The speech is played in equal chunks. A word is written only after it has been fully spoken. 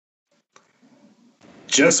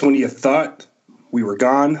Just when you thought we were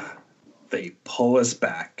gone, they pull us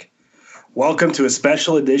back. Welcome to a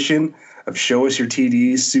special edition of Show Us Your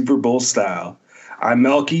TDs Super Bowl Style. I'm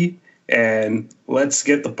Melky, and let's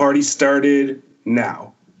get the party started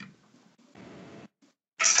now.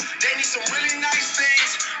 They need some really nice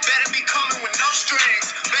things. Better be coming with no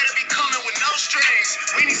strings. Better be coming with no strings.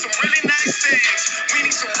 We need some really nice things. We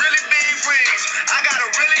need some really big rings. I got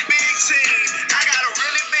a really big team. I got a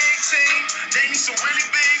really big team. They need some really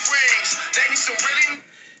big rings. They need some really...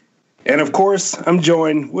 And of course, I'm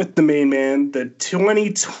joined with the main man, the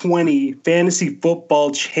 2020 fantasy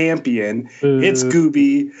football champion. It's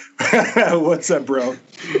Gooby. What's up, bro?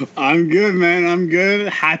 I'm good, man. I'm good.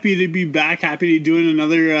 Happy to be back. Happy to be doing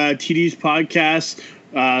another TD's podcast,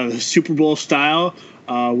 Super Bowl style.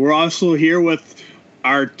 We're also here with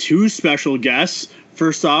our two special guests.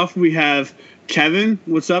 First off, we have Kevin.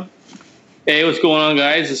 What's up? Hey, what's going on,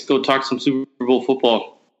 guys? Let's go talk some Super Bowl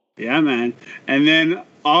football. Yeah, man. And then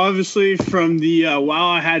obviously from the Wow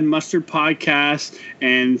I Had Mustard podcast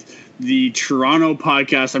and the Toronto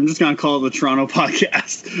podcast, I'm just going to call it the Toronto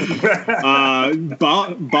podcast,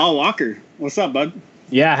 Ball Walker. What's up, bud?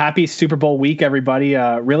 Yeah, happy Super Bowl week, everybody.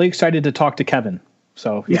 Really excited to talk to Kevin.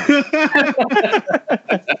 So, yeah.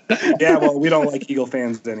 Yeah, well, we don't like Eagle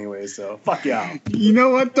fans anyway, so fuck y'all. You know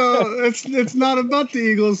what, though? It's not about the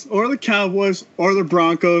Eagles or the Cowboys or the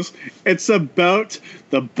Broncos. It's about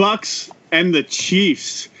the Bucks and the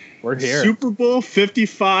Chiefs. We're here. Super Bowl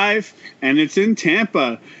 55, and it's in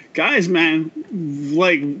Tampa. Guys, man,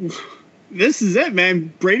 like, this is it,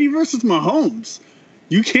 man. Brady versus Mahomes.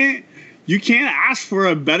 You can't ask for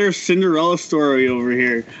a better Cinderella story over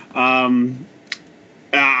here.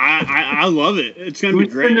 I love it. It's going to be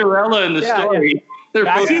great. Cinderella in the story.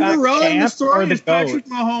 Yeah. Cinderella in the story is Patrick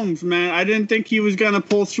Mahomes, man. I didn't think he was going to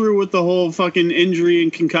pull through with the whole fucking injury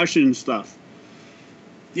and concussion stuff.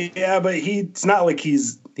 Yeah, but it's not like he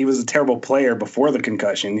was a terrible player before the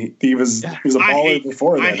concussion. He was a baller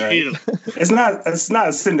before that, right? It's not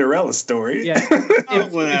a Cinderella story. Yeah.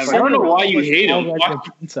 Whatever. I don't know why you hate him.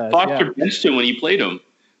 Foster benched him when he played him.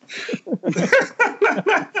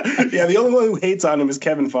 Yeah, the only one who hates on him is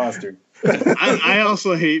Kevin Foster. I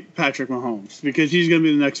also hate Patrick Mahomes because he's going to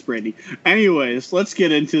be the next Brady. Anyways, let's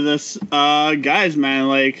get into this. Guys, man,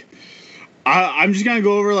 like, I'm just going to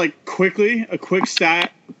go over, like, quickly, a quick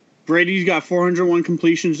stat. Brady's got 401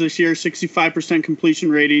 completions this year, 65%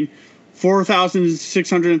 completion rating,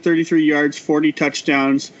 4,633 yards, 40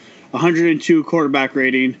 touchdowns, 102 quarterback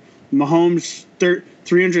rating. Mahomes,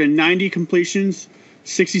 390 completions,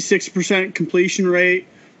 66% completion rate,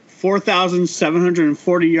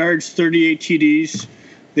 4,740 yards, 38 TDs.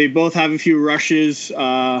 They both have a few rushes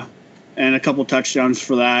and a couple touchdowns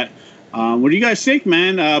for that. What do you guys think,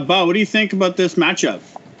 man? Bo, what do you think about this matchup?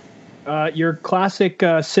 Your classic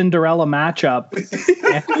Cinderella matchup.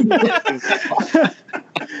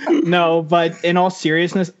 No, but in all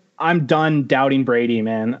seriousness, I'm done doubting Brady,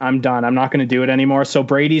 man. I'm done. I'm not going to do it anymore. So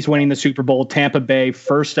Brady's winning the Super Bowl, Tampa Bay,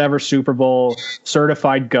 first ever Super Bowl,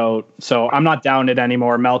 certified GOAT. So I'm not doubting it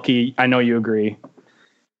anymore. Melky, I know you agree.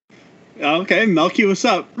 Okay, Melky, what's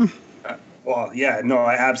up? Well, yeah, no,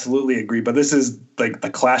 I absolutely agree. But this is like the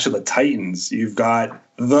clash of the Titans. You've got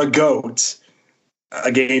the GOAT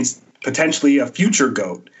against potentially a future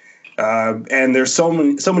GOAT. And there's so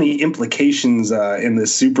many implications in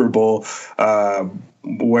this Super Bowl.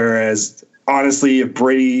 Whereas, honestly, if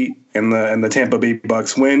Brady and the Tampa Bay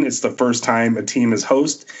Bucks win, it's the first time a team is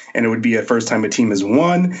host, and it would be the first time a team has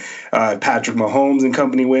won. Patrick Mahomes and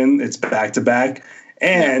company win, it's back-to-back.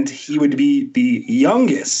 And he would be the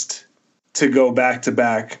youngest to go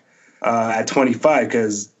back-to-back at 25,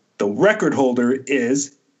 because the record holder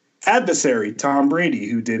is adversary Tom Brady,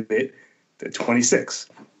 who did it at 26.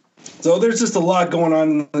 So there's just a lot going on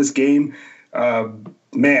in this game.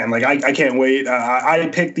 Man, like I can't wait. I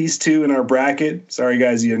picked these two in our bracket. Sorry,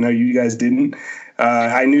 guys, you guys didn't.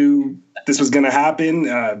 I knew this was going to happen.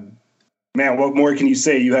 Man, what more can you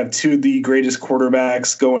say? You have two of the greatest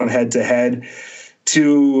quarterbacks going head to head.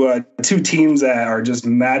 Two teams that are just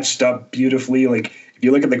matched up beautifully. Like if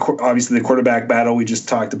you look at obviously the quarterback battle we just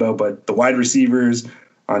talked about, but the wide receivers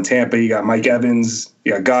on Tampa, you got Mike Evans,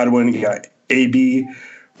 you got Godwin, you got AB.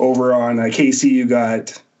 Over on KC, you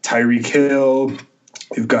got Tyreek Hill.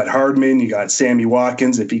 You've got Hardman. You got Sammy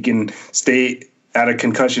Watkins, if he can stay out of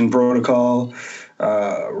concussion protocol.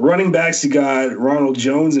 Running backs, you got Ronald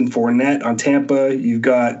Jones and Fournette on Tampa. You've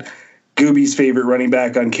got Gooby's favorite running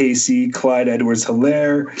back on KC, Clyde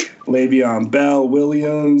Edwards-Helaire, Le'Veon Bell,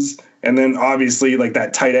 Williams. And then obviously like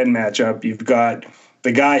that tight end matchup, you've got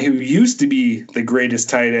the guy who used to be the greatest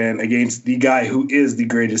tight end against the guy who is the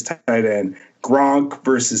greatest tight end. Gronk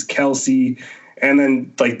versus Kelsey. And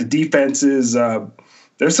then, like, the defenses,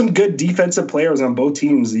 there's some good defensive players on both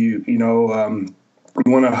teams. We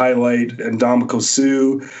want to highlight Ndamukong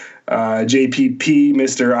Suh, JPP,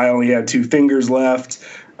 Mr. I only have two fingers left,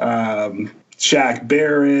 Shaq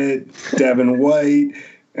Barrett, Devin White,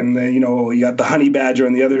 and then, you got the Honey Badger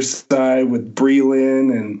on the other side with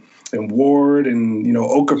Breeland and Ward and,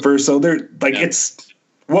 Okafor. So they're like, it's,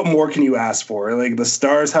 what more can you ask for? Like, the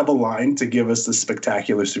stars have aligned to give us the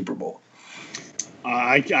spectacular Super Bowl.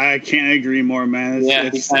 I can't agree more, man. I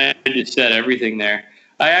just said everything there.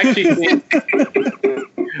 I actually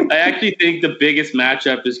think the biggest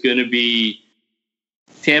matchup is going to be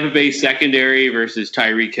Tampa Bay secondary versus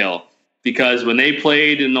Tyreek Hill, because when they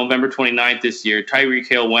played in November 29th this year, Tyreek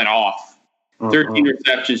Hill went off. 13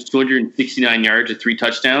 receptions, 269 yards, and 3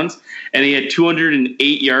 touchdowns, and he had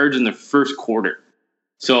 208 yards in the first quarter.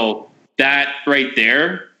 So that right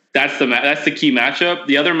there, that's the key matchup.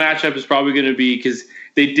 The other matchup is probably going to be, because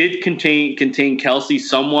they did contain Kelsey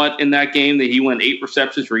somewhat in that game, that he went 8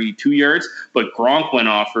 receptions for 82 yards, but Gronk went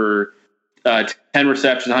off for 10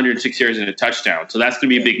 receptions, 106 yards, and a touchdown. So that's going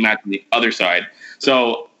to be a big match on the other side.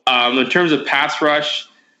 So in terms of pass rush,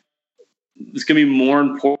 it's going to be more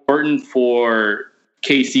important for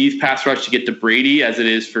KC's pass rush to get to Brady as it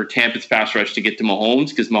is for Tampa's pass rush to get to Mahomes,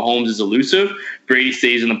 because Mahomes is elusive. Brady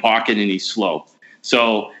stays in the pocket and he's slow.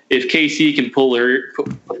 So if KC can pull their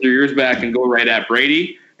ears back and go right at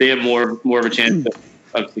Brady, they have more of a chance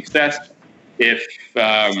of success. If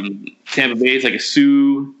Tampa Bay is like if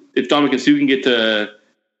Ndamukong Suh can get to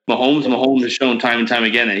Mahomes has shown time and time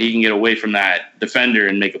again that he can get away from that defender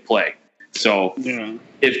and make a play. So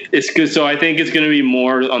if it's good, so I think it's going to be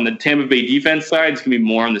more on the Tampa Bay defense side. It's going to be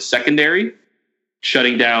more on the secondary,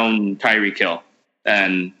 shutting down Tyreek Hill,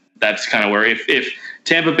 and that's kind of where if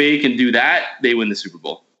Tampa Bay can do that, they win the Super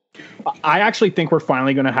Bowl. I actually think we're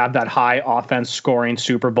finally going to have that high offense scoring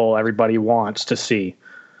Super Bowl everybody wants to see.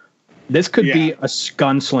 This could be a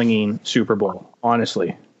gunslinging Super Bowl,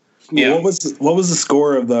 honestly. Yeah. What was the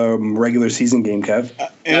score of the regular season game, Kev?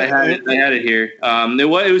 I had it here. It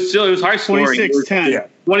was high scoring. 26-10.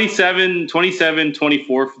 27-24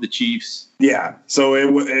 for the Chiefs. Yeah. So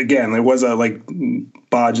it was like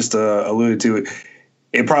Bob just alluded to it.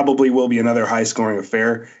 It probably will be another high scoring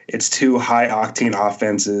affair. It's 2 high octane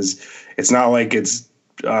offenses. It's not like it's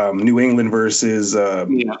New England versus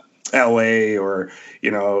LA or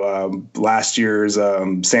last year's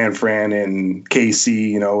San Fran and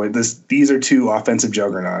KC. These are 2 offensive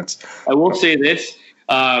juggernauts. I will say this: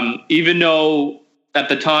 even though at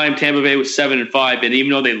the time Tampa Bay was 7-5, and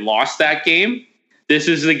even though they lost that game, this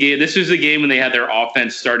is the game. This was the game when they had their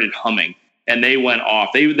offense started humming and they went off.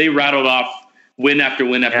 They rattled off win after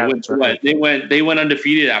win after win. Right. They went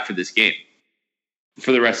undefeated after this game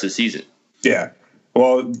for the rest of the season. Yeah.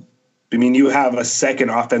 Well, I mean, you have a second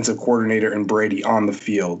offensive coordinator in Brady on the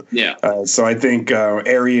field. Yeah. So I think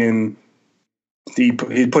Arian, he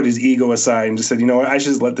put his ego aside and just said, you know what, I should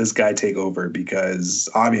just let this guy take over, because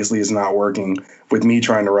obviously it's not working with me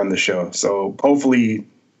trying to run the show. So hopefully,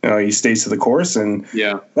 he stays to the course and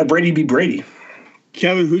let Brady be Brady.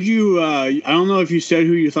 Kevin, who'd you? I don't know if you said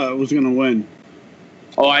who you thought was going to win.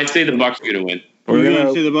 Oh, I'd say the Bucs are going to win. We're going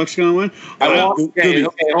to say the Bucs going to win. Okay,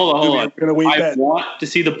 hold on. I want to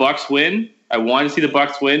see the Bucs win.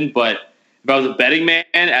 But if I was a betting man,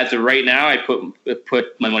 as of right now, I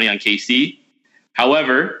put my money on KC.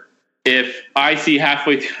 However, if I see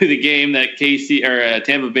halfway through the game that KC or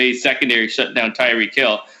Tampa Bay secondary shut down Tyreek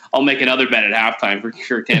Hill, I'll make another bet at halftime for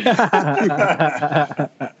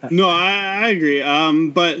Tampa. No, I agree.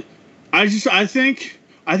 But I think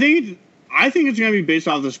it's going to be based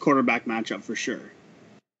off this quarterback matchup for sure.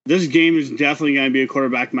 This game is definitely going to be a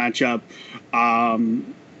quarterback matchup.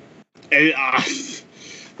 And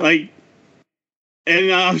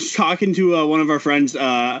I was talking to one of our friends,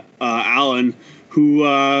 Alan,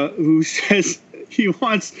 who says he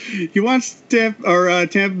wants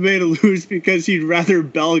Tampa Bay to lose because he'd rather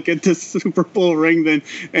Bell get the Super Bowl ring than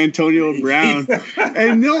Antonio Brown.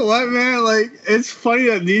 And you know what, man? Like, it's funny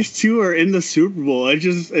that these two are in the Super Bowl.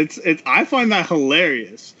 I find that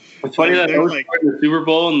hilarious. It's funny that they were in the Super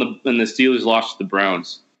Bowl and the Steelers lost to the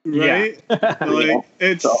Browns. Right? Yeah.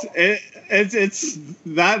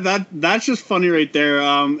 That's just funny right there.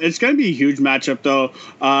 It's going to be a huge matchup though.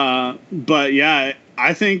 But yeah,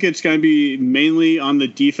 I think it's going to be mainly on the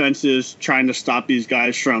defenses trying to stop these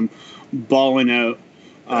guys from balling out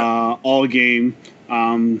all game.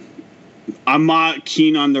 I'm not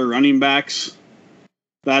keen on their running backs.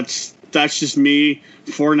 That's just me.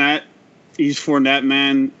 Fournette, he's Fournette,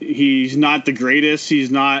 man. He's not the greatest.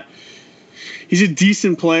 He's a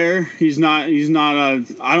decent player. He's not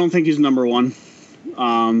I don't think he's number one.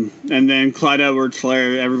 And then Clyde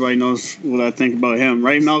Edwards-Helaire, everybody knows what I think about him,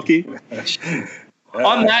 right, Melky?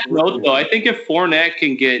 On that note, though, I think if Fournette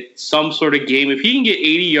can get some sort of game, if he can get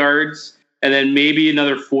 80 yards and then maybe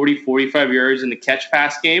another 40, 45 yards in the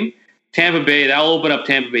catch-pass game, Tampa Bay, that'll open up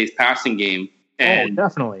Tampa Bay's passing game. And,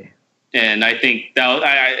 definitely. And I think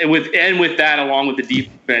that with that, along with the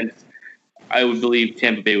defense, I would believe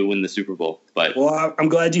Tampa Bay would win the Super Bowl. But I'm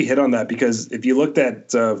glad you hit on that, because if you looked at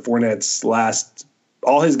Fournette's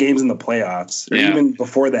all his games in the playoffs, or even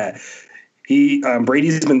before that,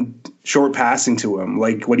 Brady's been short passing to him,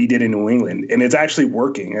 like what he did in New England, and it's actually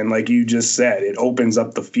working. And like you just said, it opens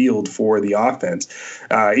up the field for the offense.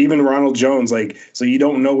 Even Ronald Jones, so you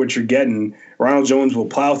don't know what you're getting. Ronald Jones will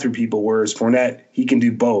plow through people, whereas Fournette, he can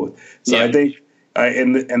do both. So I think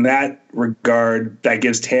in that regard, that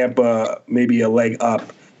gives Tampa maybe a leg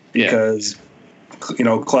up, because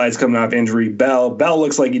Clyde's coming off injury. Bell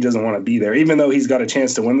looks like he doesn't want to be there, even though he's got a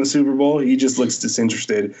chance to win the Super Bowl. He just looks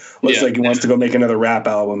disinterested. Looks like he wants to go make another rap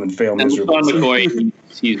album and fail miserably. And McCoy,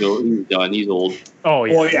 he's old. He's done. He's old. Oh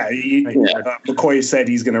yeah. Well, McCoy said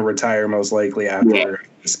he's going to retire most likely after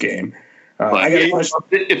this game. I got a question.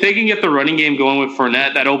 If they can get the running game going with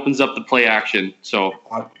Fournette, that opens up the play action. So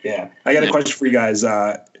I got a question for you guys.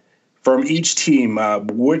 From each team,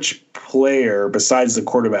 which player besides the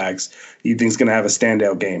quarterbacks you think is going to have a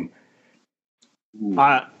standout game?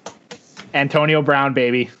 Antonio Brown,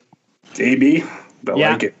 baby. AB? I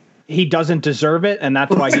like it. He doesn't deserve it, and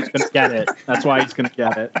that's why he's going to get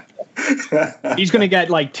it. He's going to get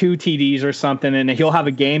like 2 TDs or something, and he'll have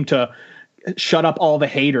a game to shut up all the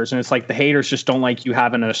haters. And it's like the haters just don't like you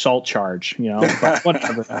having an assault charge, but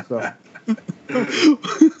whatever. So.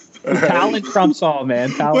 Talent trumps all,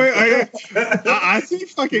 man. I think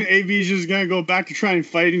fucking AB's just gonna go back to trying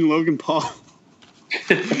fighting Logan Paul.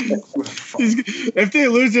 If they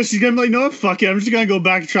lose this, he's gonna be like, no, fuck it. I'm just gonna go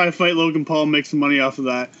back and try to fight Logan Paul and make some money off of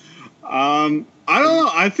that. I don't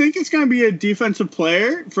know. I think it's gonna be a defensive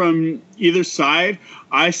player from either side.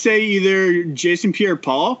 I say either Jason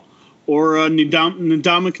Pierre-Paul or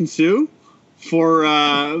Ndamukong Suh. For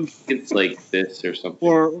it's like this or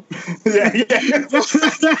something.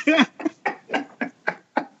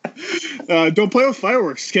 Don't play with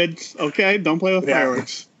fireworks, kids. Okay, don't play with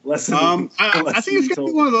fireworks. I think it's gonna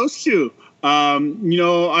be one of those two.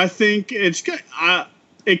 I think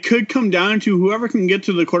it could come down to whoever can get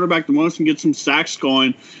to the quarterback the most and get some sacks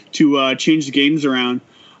going to change the games around.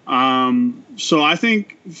 So I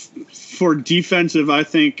think for defensive, I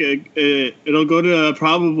think it'll go to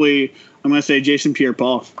probably. I'm going to say Jason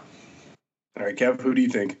Pierre-Paul. All right, Kev, who do you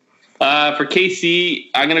think? For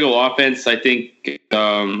KC, I'm going to go offense. I think,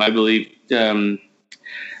 I believe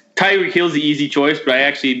Tyreek Hill's the easy choice, but I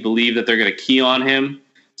actually believe that they're going to key on him.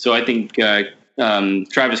 So I think Travis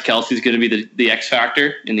Kelce is going to be the X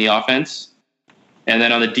factor in the offense. And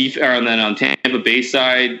then on on Tampa Bay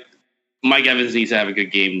side, Mike Evans needs to have a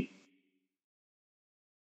good game.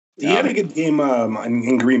 He had a good game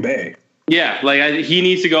in Green Bay. Yeah, he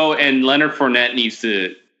needs to go, and Leonard Fournette needs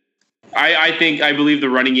to. I believe the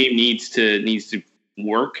running game needs to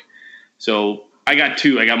work. So I got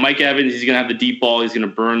 2. I got Mike Evans. He's going to have the deep ball. He's going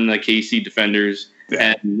to burn the KC defenders,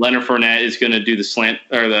 and Leonard Fournette is going to do the slant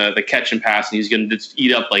or the catch and pass, and he's going to just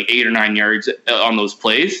eat up like 8 or 9 yards on those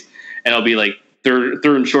plays, and it'll be like third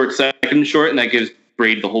and short, second and short, and that gives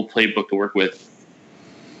Brady the whole playbook to work with.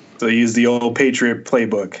 So use the old Patriot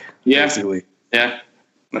playbook, basically. Yeah.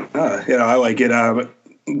 I like it.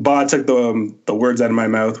 Bob took the words out of my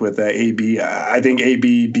mouth with AB. I think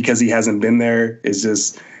AB, because he hasn't been there, is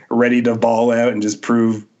just ready to ball out and just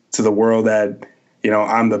prove to the world that,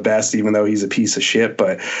 I'm the best, even though he's a piece of shit.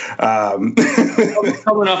 But coming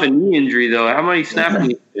off a knee injury, though, how many snaps are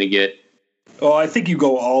you going to get? Well, I think you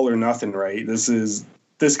go all or nothing, right? This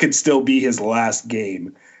could still be his last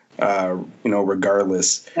game.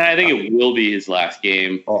 Regardless. I think it will be his last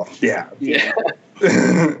game. Oh yeah.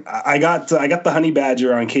 I got the Honey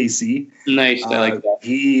Badger on KC. Nice, I like that.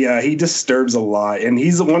 He disturbs a lot, and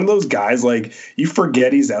he's one of those guys like you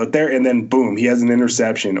forget he's out there, and then boom, he has an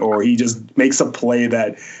interception, or he just makes a play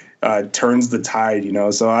that turns the tide.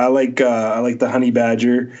 So I like the Honey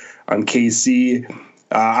Badger on KC.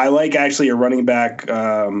 I like actually a running back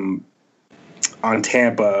on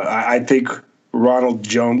Tampa. I think Ronald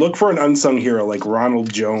Jones. Look for an unsung hero like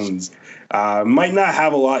Ronald Jones. Might not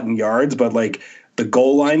have a lot in yards, but the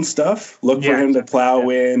goal line stuff. Look for him to plow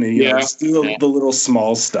in and steal the little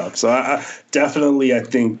small stuff. So I definitely, I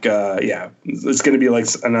think, it's going to be like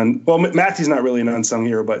Matthew's not really an unsung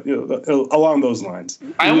hero, but along those lines.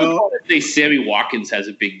 I would say Sammy Watkins has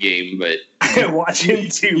a big game, but watch him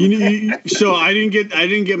too. So I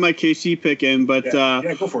didn't get my KC pick in, but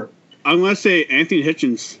go for it. I'm going to say Anthony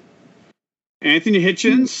Hitchens. Anthony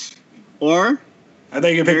Hitchens, or I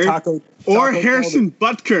think you pick Taco Harrison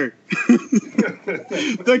Butker,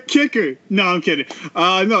 the kicker. No, I'm kidding.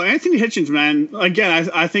 No, Anthony Hitchens, man. Again,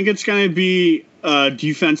 I think it's going to be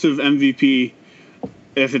defensive MVP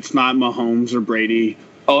if it's not Mahomes or Brady.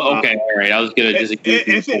 Oh, okay, all right. I was going to disagree.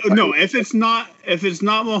 If it's not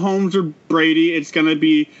Mahomes or Brady, it's going to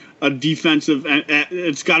be a defensive.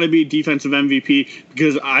 It's got to be defensive MVP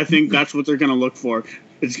because I think that's what they're going to look for.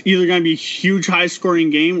 It's either going to be a huge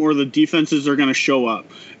high-scoring game or the defenses are going to show up.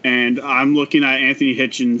 And I'm looking at Anthony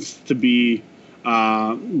Hitchens to be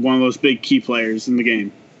one of those big key players in the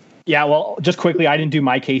game. Yeah, well, just quickly, I didn't do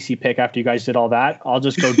my KC pick after you guys did all that. I'll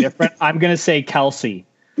just go different. I'm going to say Kelsey.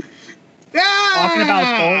 Yeah! Talking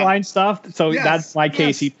about goal line stuff, so that's my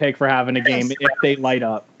KC pick for having a game if they light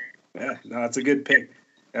up. Yeah, no, it's a good pick.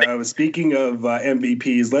 Speaking of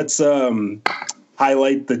MVPs, let's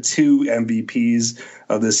highlight the two MVPs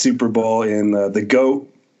of the Super Bowl in the GOAT,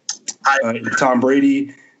 Tom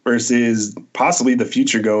Brady versus possibly the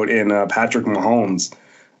future GOAT in Patrick Mahomes.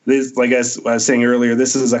 This, like I was saying earlier,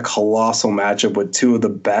 this is a colossal matchup with two of the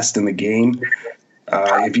best in the game.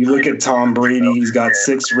 If you look at Tom Brady, he's got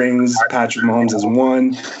 6 rings. Patrick Mahomes has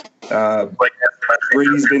 1.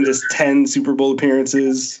 Brady's been to 10 Super Bowl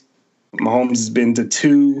appearances. Mahomes has been to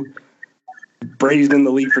 2. Brady's been in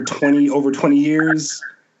the league for over 20 years.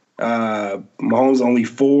 Mahomes only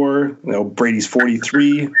 4. Brady's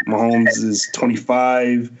 43. Mahomes is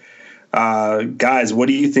 25. Guys, what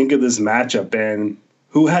do you think of this matchup? And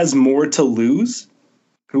who has more to lose?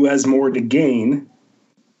 Who has more to gain?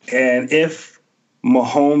 And if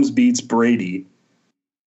Mahomes beats Brady,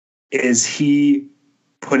 is he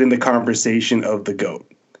put in the conversation of the GOAT?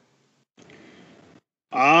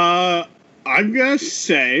 I'm going to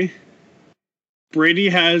say Brady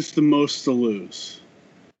has the most to lose.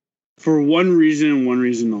 For one reason and one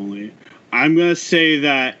reason only. I'm going to say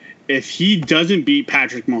that if he doesn't beat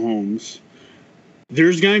Patrick Mahomes,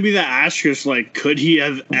 there's going to be the asterisk, like, could he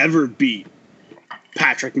have ever beat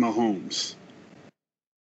Patrick Mahomes?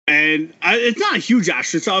 And it's not a huge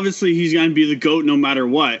asterisk. Obviously, he's going to be the GOAT no matter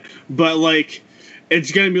what. But, like,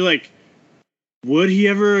 it's going to be like, would he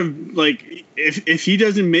ever, like, if he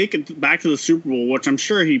doesn't make it back to the Super Bowl, which I'm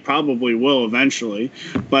sure he probably will eventually,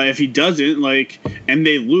 but if he doesn't, like, and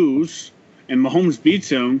they lose, and Mahomes beats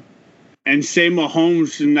him, and say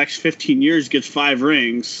Mahomes in the next 15 years gets 5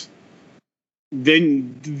 rings,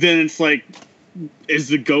 then it's like, is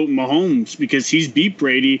the GOAT Mahomes? Because he's beat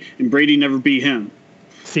Brady, and Brady never beat him.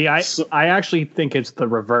 See, I actually think it's the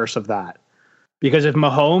reverse of that. Because if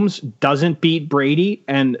Mahomes doesn't beat Brady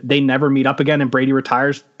and they never meet up again and Brady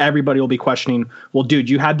retires, everybody will be questioning, well, dude,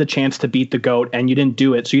 you had the chance to beat the GOAT and you didn't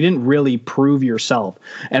do it. So you didn't really prove yourself.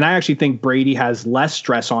 And I actually think Brady has less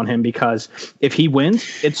stress on him because if he wins,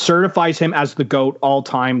 it certifies him as the GOAT all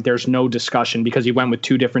time. There's no discussion because he went with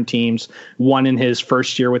 2 different teams, one in his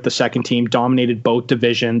first year with the second team, dominated both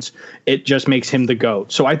divisions. It just makes him the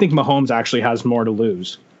GOAT. So I think Mahomes actually has more to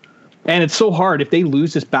lose. And it's so hard. If they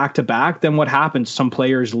lose this back-to-back, then what happens? Some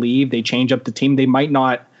players leave. They change up the team. They might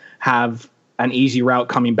not have an easy route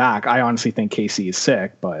coming back. I honestly think KC is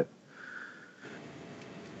sick, but...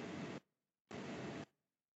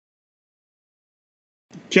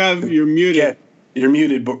 Kev, you're muted. Yeah, you're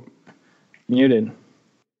muted. Muted.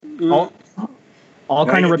 I'll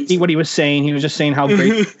kind of repeat what he was saying. He was just saying how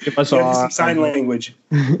great it was. Some sign language.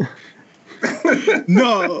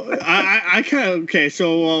 No, I kind of okay.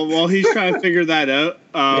 So while he's trying to figure that out,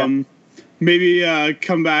 maybe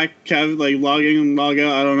come back, Kev, like log in and log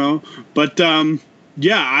out. I don't know, but I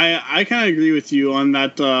kind of agree with you on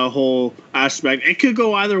that whole aspect. It could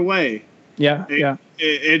go either way. It's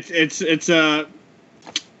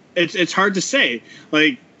hard to say.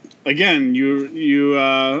 Like again, you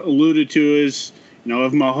alluded to is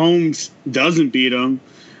if Mahomes doesn't beat him.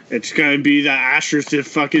 It's going to be that asterisk if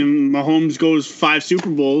fucking Mahomes goes 5 Super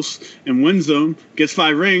Bowls and wins them, gets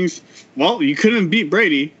 5 rings. Well, you couldn't beat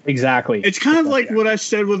Brady. Exactly. It's kind of like what I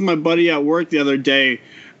said with my buddy at work the other day.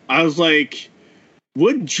 I was like,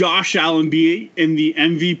 would Josh Allen be in the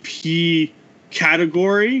MVP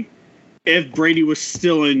category if Brady was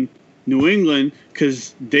still in New England?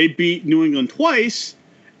 Because they beat New England twice.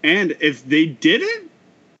 And if they didn't,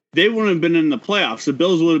 they wouldn't have been in the playoffs. The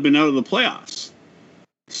Bills would have been out of the playoffs.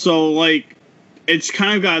 So, like, it's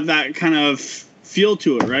kind of got that kind of feel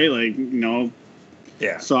to it, right? Like,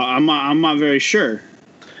 Yeah. So I'm not very sure.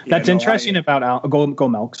 That's interesting about go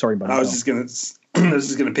Milk. Sorry, buddy. I was just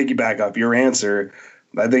gonna piggyback off your answer.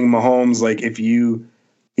 I think Mahomes, like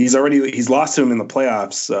he's lost to him in the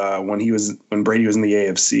playoffs when Brady was in the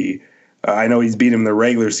AFC. I know he's beat him in the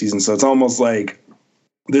regular season, so it's almost like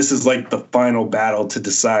this is like the final battle to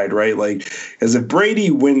decide, right? Like, as if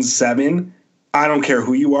Brady wins 7, I don't care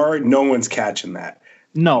who you are, no one's catching that.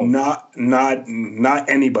 No, not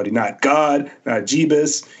anybody, not God, not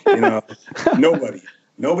Jeebus, nobody.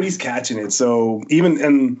 Nobody's catching it. So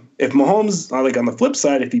and if Mahomes, like on the flip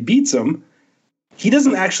side, if he beats him, he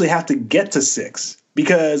doesn't actually have to get to 6,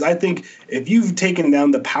 because I think if you've taken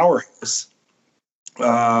down the powerhouse,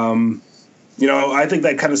 I think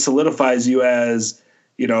that kind of solidifies you as,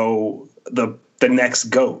 the next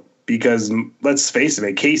GOAT. Because let's face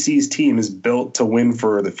it, KC's team is built to win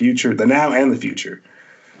for the future, the now and the future.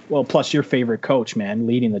 Well, plus your favorite coach, man,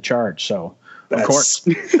 leading the charge. So, of course.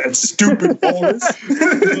 That's stupid Wallace.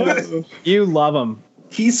 You love him.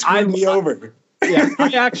 He screwed me over. Yeah,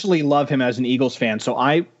 I actually love him as an Eagles fan. So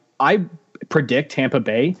I predict Tampa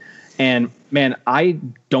Bay. And, man, I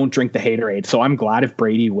don't drink the haterade. So I'm glad if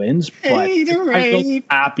Brady wins. But I feel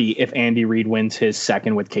happy if Andy Reid wins his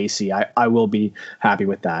second with KC. I will be happy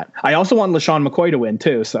with that. I also want LaShawn McCoy to win,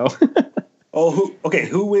 too. So.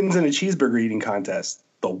 Who wins in a cheeseburger eating contest?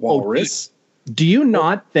 The Walrus. Do you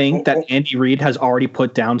not think that Andy Reid has already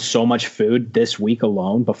put down so much food this week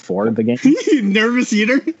alone before the game? Nervous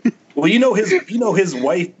eater. Well, his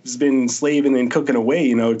wife's been slaving and cooking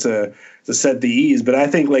away, to set the ease. But I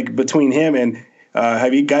think like between him and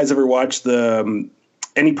have you guys ever watched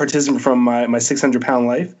any participant from my 600-pound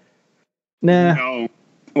life? Nah. No.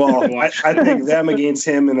 Well, I think them against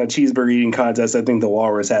him in a cheeseburger eating contest. I think the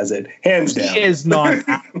Walrus has it hands down. He is not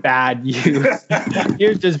that bad.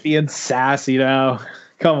 You're just being sassy now.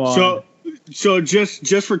 Come on. So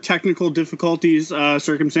just for technical difficulties,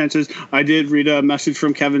 circumstances, I did read a message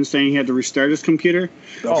from Kevin saying he had to restart his computer.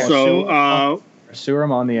 Sewer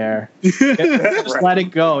him on the air. Just let it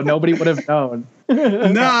go. Nobody would have known.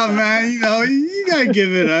 Nah, man. You gotta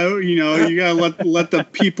give it out. You gotta let the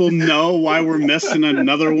people know why we're missing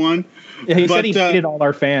another one. Yeah, he said he hated all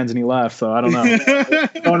our fans and he left. So I don't know.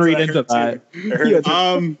 Don't read into that.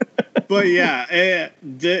 But yeah,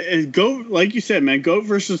 go like you said, man. GOAT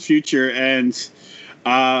versus future, and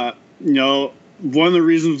one of the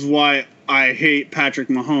reasons why I hate Patrick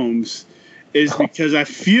Mahomes is because I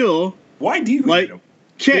feel. Why do you like? hate him?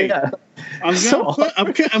 Okay, yeah. I'm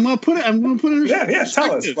gonna put it in yeah.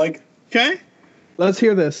 Tell us, like. Okay. Let's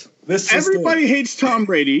hear this. Everybody hates Tom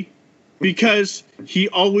Brady because he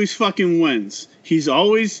always fucking wins. He's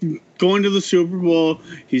always going to the Super Bowl.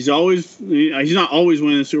 He's not always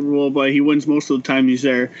winning the Super Bowl, but he wins most of the time he's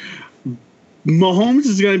there. Mahomes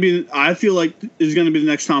is going to be, I feel like, is going to be the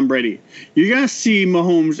next Tom Brady. You're going to see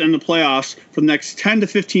Mahomes in the playoffs for the next 10 to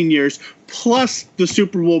 15 years, plus the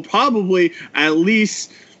Super Bowl, probably at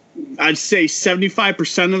least, I'd say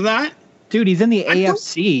 75% of that. Dude, he's in the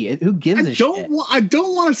AFC. Who gives a shit? I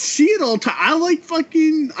don't want to see it all the time. I like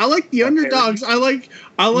the underdogs. I like.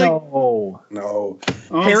 No.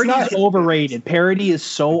 Parody is overrated. Parody is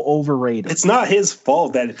so overrated. It's not his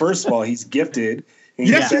fault that, first of all, he's gifted.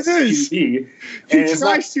 Yes, it is. He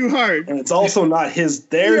tries too hard. And it's also not his.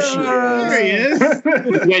 There she is. There he is.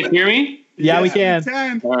 You guys hear me? Yeah, we can.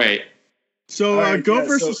 All right. So, GOAT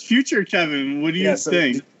versus future, Kevin. What do you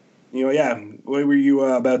think? What were you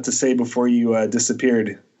about to say before you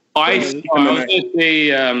disappeared? I was going to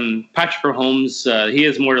say Patrick Mahomes, he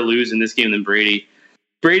has more to lose in this game than Brady.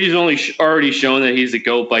 Brady's already shown that he's the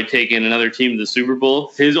GOAT by taking another team to the Super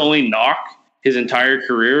Bowl. His only knock his entire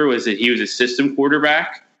career was that he was a system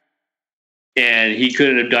quarterback, and he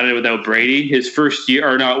couldn't have done it without Brady. His first year,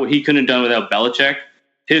 he couldn't have done it without Belichick.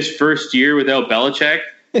 His first year without Belichick,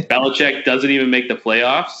 Belichick doesn't even make the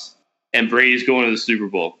playoffs, and Brady's going to the Super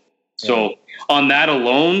Bowl. So on that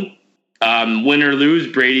alone, win or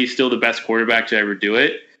lose, Brady's still the best quarterback to ever do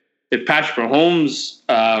it. If Patrick Mahomes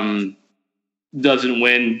doesn't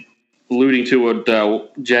win, alluding to what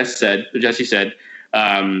Jesse said,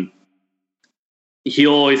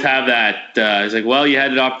 he'll always have that. It's like, well, you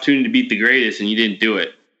had an opportunity to beat the greatest and you didn't do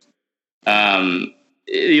it.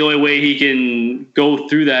 The only way he can go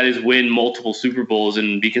through that is win multiple Super Bowls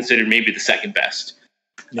and be considered maybe the second best.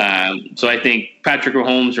 So I think Patrick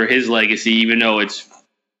Mahomes, for his legacy, even though it's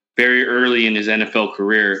very early in his NFL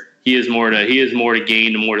career, he has more to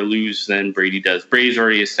gain and more to lose than Brady does. Brady's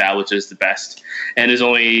already established as the best, and his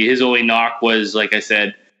only knock was, like I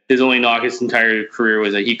said, his only knock his entire career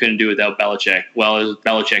was that he couldn't do it without Belichick. Well, as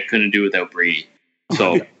Belichick couldn't do it without Brady.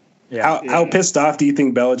 So, how pissed off do you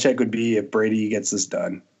think Belichick would be if Brady gets this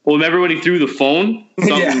done? well, remember when he threw the phone?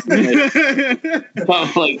 Something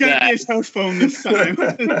like Got that. his house phone this time.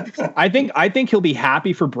 I think he'll be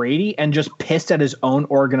happy for Brady and just pissed at his own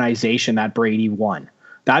organization that Brady won.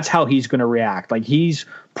 That's how he's going to react. Like, he's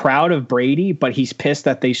proud of Brady, but he's pissed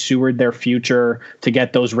that they sewered their future to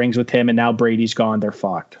get those rings with him, and now Brady's gone. They're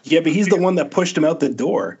fucked. Yeah, but he's the one that pushed him out the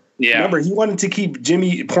door. Yeah. Remember, he wanted to keep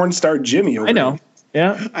porn star Jimmy over. I know.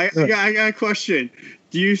 Yeah. I got a question.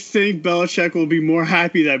 Do you think Belichick will be more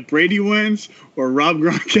happy that Brady wins or Rob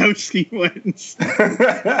Gronkowski wins?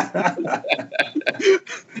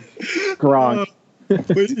 Gronk. But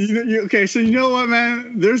okay, so you know what,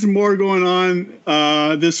 man? There's more going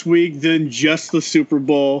on this week than just the Super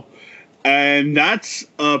Bowl, and that's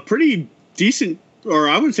a pretty decent, or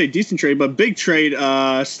I wouldn't say decent trade, but big trade.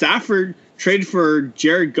 Stafford traded for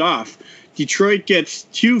Jared Goff. Detroit gets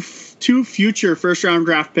two future first-round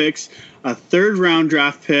draft picks, a third-round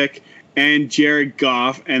draft pick, and Jared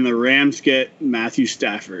Goff, and the Rams get Matthew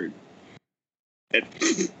Stafford.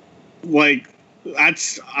 That's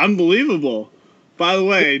unbelievable. By the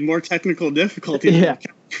way, more technical difficulties. Yeah.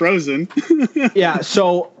 Frozen. Yeah.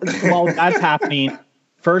 So while that's happening,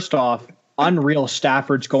 first off, unreal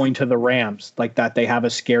Stafford's going to the Rams like that. They have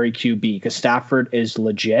a scary QB because Stafford is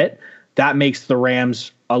legit. That makes the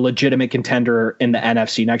Rams a legitimate contender in the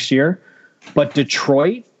NFC next year. But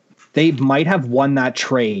Detroit, they might have won that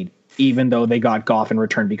trade even though they got Goff in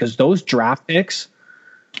return because those draft picks,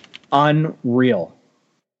 unreal.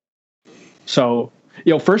 So,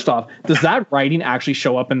 first off, does that writing actually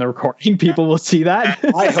show up in the recording? People will see that?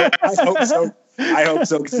 I hope so. I hope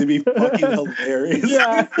so because it'd be fucking hilarious.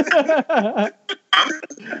 Yeah.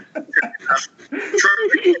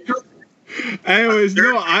 Anyways,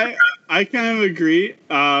 no, I kind of agree.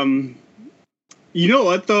 You know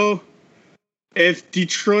what though? If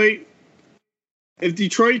Detroit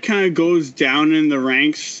kind of goes down in the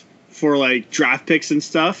ranks for like draft picks and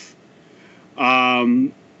stuff,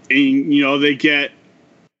 and they get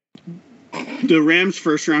the Rams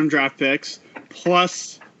first round draft picks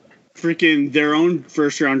plus freaking their own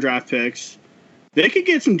first round draft picks, they could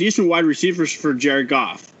get some decent wide receivers for Jared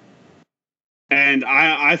Goff. And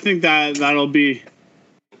I think that'll be.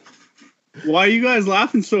 Why are you guys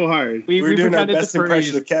laughing so hard? We're doing our best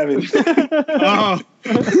impression of Kevin. Oh.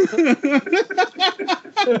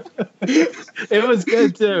 It was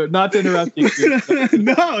good too. Not to interrupt you.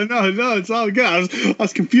 No, it's all good. I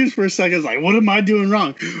was confused for a second. I was like, what am I doing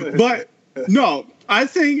wrong? But no, I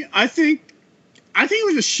think it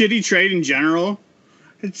was a shitty trade in general.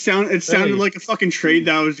 It sounded like a fucking trade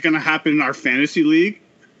that was going to happen in our fantasy league.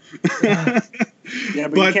 Yeah,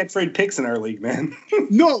 but you can't trade picks in our league, man.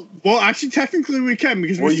 No, well, actually, technically we can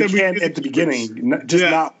because we said we can at the beginning,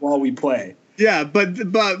 not while we play. Yeah, but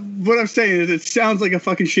what I'm saying is it sounds like a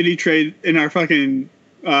fucking shitty trade in our fucking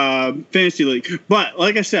fantasy league. But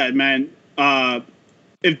like I said, man,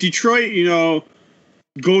 if Detroit,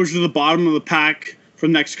 goes to the bottom of the pack for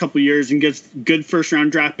the next couple of years and gets good first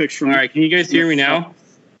round draft picks from. All right, can you guys hear me now?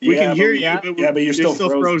 We can hear you, but you're still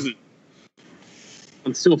frozen.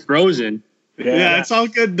 I'm still frozen. Yeah, it's all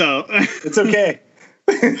good though. It's okay.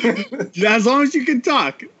 As long as you can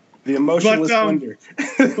talk. The emotionless wonder.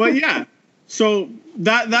 But yeah, so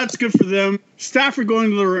that's good for them. Stafford going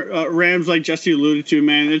to the Rams, like Jesse alluded to,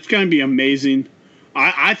 man, it's going to be amazing.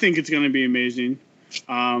 I think it's going to be amazing.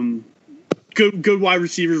 Good wide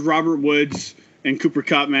receivers, Robert Woods and Cooper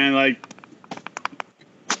Kupp, man. Like,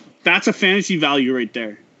 that's a fantasy value right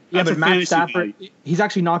there. Yeah, but Matt Stafford, he's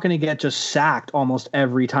actually not going to get just sacked almost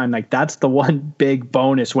every time. Like, that's the one big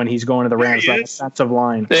bonus when he's going to the Rams. That offensive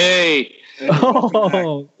line. Hey.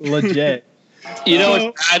 Oh, legit. You know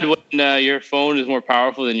it's bad when your phone is more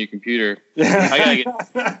powerful than your computer. I gotta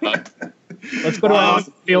get. Let's go to our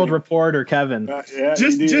field reporter, Kevin.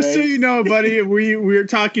 Just so you know, buddy, we're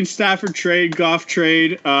talking Stafford trade, Goff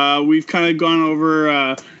trade. We've kind of gone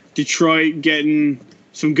over Detroit getting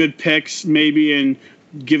some good picks, maybe, and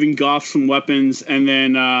giving Goff some weapons, and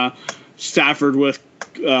then Stafford with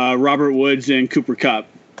Robert Woods and Cooper Kupp.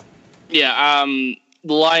 Yeah,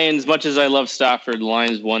 the Lions, much as I love Stafford, the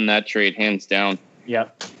Lions won that trade hands down.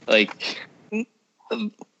 Yep. Like,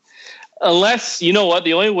 unless, you know what,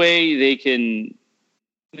 the only way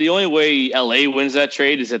LA wins that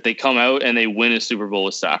trade is that they come out and they win a Super Bowl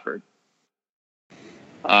with Stafford.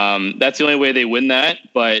 That's the only way they win that,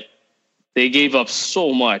 but they gave up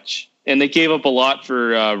so much. And they gave up a lot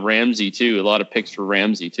for Ramsey, too. A lot of picks for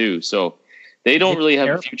Ramsey, too. So they don't really have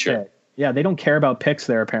a future. Yeah, they don't care about picks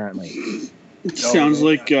there, apparently. Sounds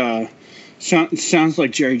like sounds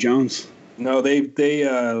like Jerry Jones. No, they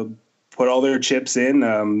put all their chips in.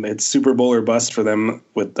 It's Super Bowl or bust for them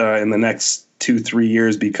with in the next 2-3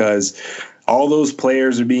 years because all those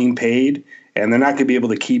players are being paid and they're not going to be able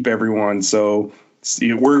to keep everyone. So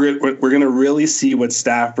we're going to really see what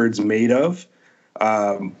Stafford's made of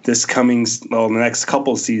the next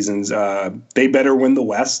couple seasons. They better win the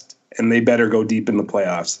West and they better go deep in the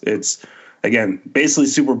playoffs. It's, again, basically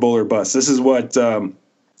Super Bowl or bust. This is what Sean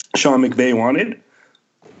McVay wanted.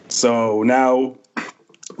 So now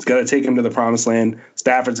it's got to take him to the promised land.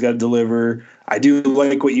 Stafford's got to deliver. I do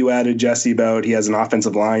like what you added, Jesse, about he has an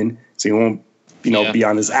offensive line, so he won't, be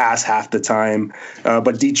on his ass half the time.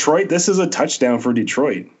 But Detroit, this is a touchdown for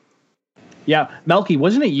Detroit. Yeah, Melky,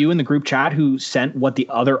 wasn't it you in the group chat who sent what the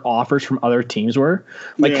other offers from other teams were?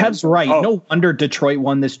 Like, Kev's right. Oh. No wonder Detroit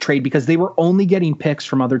won this trade because they were only getting picks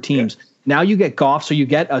from other teams. Yeah. Now you get Goff, so you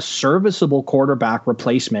get a serviceable quarterback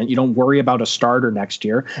replacement. You don't worry about a starter next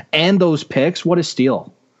year. And those picks, what a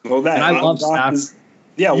steal. Well, that, and I love Stafford.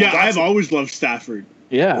 I've always loved Stafford.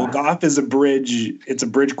 Yeah. Well, Goff is a bridge. It's a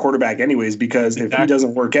bridge quarterback anyways, because if he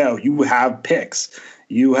doesn't work out, you have picks.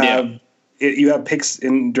 You have picks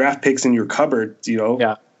in draft picks in your cupboard,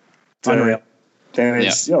 Yeah. Unreal. And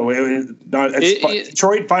it's,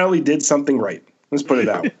 Detroit finally did something right. Let's put it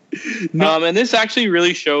out. And this actually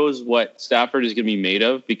really shows what Stafford is going to be made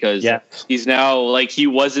of because he's now, like, he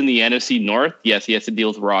was in the NFC North. Yes, he has to deal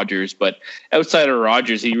with Rodgers, but outside of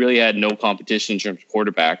Rodgers, he really had no competition in terms of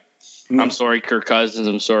quarterback. I'm sorry, Kirk Cousins.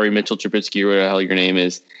 I'm sorry, Mitchell Trubisky, or whatever the hell your name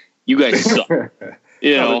is. You guys suck.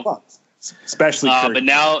 Especially Kirk. But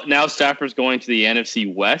now Stafford's going to the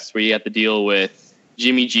NFC West, where you have to deal with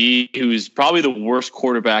Jimmy G, who's probably the worst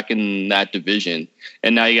quarterback in that division.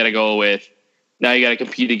 And now you got to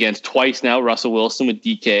compete against twice now Russell Wilson with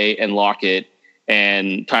DK and Lockett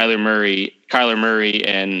and Kyler Murray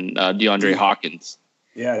and DeAndre Hopkins.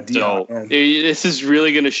 Yeah. This is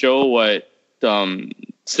really going to show what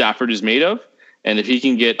Stafford is made of. And if he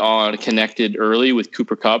can get on connected early with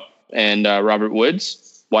Cooper Kupp and Robert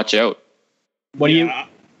Woods, watch out. What do you?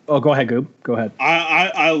 Oh, go ahead, Goob. Go ahead.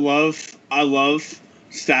 I love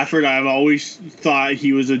Stafford. I've always thought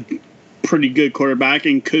he was a pretty good quarterback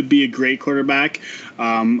and could be a great quarterback.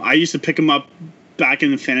 I used to pick him up back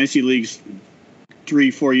in the fantasy leagues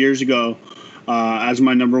 3-4 years ago as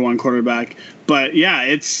my number one quarterback. But yeah,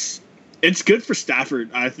 it's good for Stafford,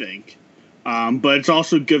 I think. But it's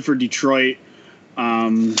also good for Detroit.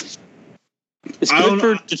 It's good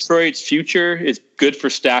for Detroit's future. It's good for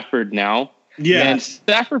Stafford now. Yeah. And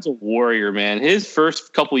Stafford's a warrior, man. His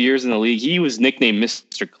first couple years in the league, he was nicknamed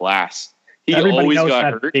Mr. Glass. Everybody always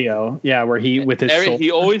got hurt. Video. Yeah, where he with his shoulder.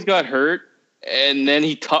 He always got hurt, and then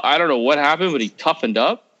I don't know what happened, but he toughened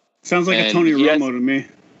up. Sounds like a Tony Romo to me.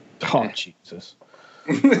 Oh, Jesus.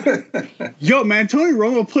 Yo, man, Tony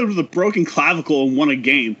Romo played with a broken clavicle and won a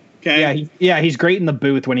game. Okay. He's great in the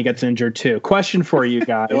booth when he gets injured too. Question for you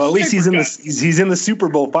guys. Well, at least he's in the Super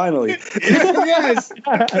Bowl finally. Yes,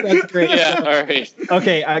 that's great. Yeah, all right.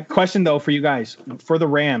 Okay, question though for you guys. For the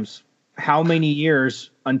Rams, how many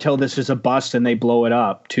years until this is a bust and they blow it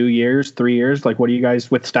up? 2 years, 3 years? Like, what do you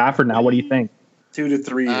guys with Stafford now? What do you think? 2 to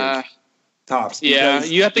 3 years tops. Yeah,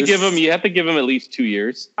 you have to give him at least 2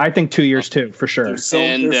 years. I think 2 years too, for sure.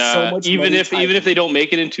 Even if they don't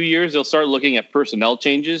make it in 2 years, they'll start looking at personnel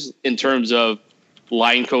changes in terms of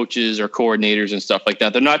line coaches or coordinators and stuff like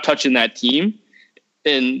that. They're not touching that team,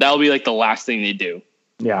 and that'll be like the last thing they do.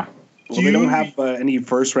 Yeah. Well, they don't have any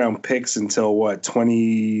first round picks until what,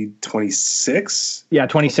 2026? Yeah,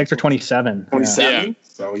 26 or 27. 27. Yeah.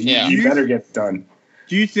 So you better get done.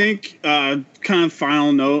 Do you think, kind of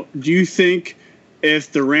final note, do you think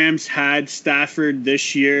if the Rams had Stafford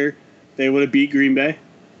this year, they would have beat Green Bay?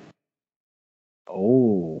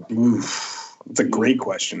 Oh. Oof. That's a great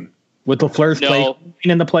question. With LaFleur's play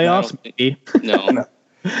in the playoffs? Maybe. No.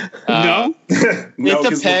 No? It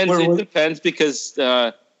depends. It depends because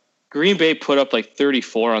Green Bay put up like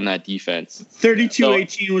 34 on that defense.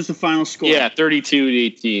 32-18 was the final score. Yeah,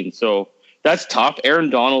 32-18. So that's tough. Aaron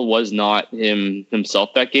Donald was not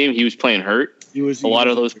himself that game. He was playing hurt. A lot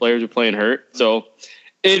of those players were playing hurt. So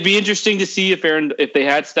it'd be interesting to see if they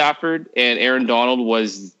had Stafford and Aaron Donald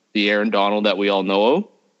was the Aaron Donald that we all know of.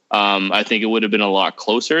 I think it would have been a lot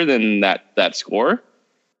closer than that score.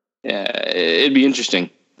 It'd be interesting.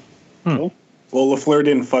 Well, LaFleur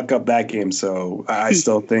didn't fuck up that game, so I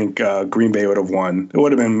still think Green Bay would have won. It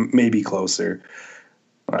would have been maybe closer.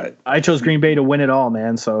 Right. I chose Green Bay to win it all,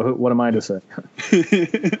 man. So what am I to say?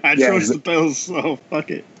 I chose the Bills, so fuck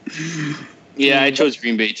it. Yeah, I chose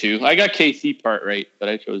Green Bay too. I got KC part right, but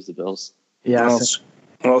I chose the Bills. Yeah.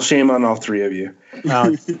 Well, shame on all three of you.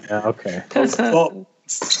 Oh, yeah, okay. Well,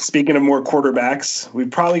 speaking of more quarterbacks,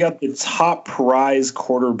 we've probably got the top prize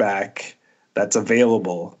quarterback that's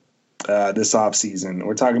available this offseason.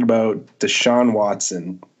 We're talking about Deshaun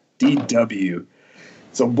Watson, DW.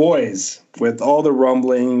 So, boys, with all the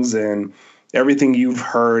rumblings and everything you've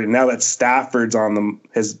heard, and now that Stafford's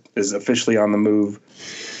is officially on the move,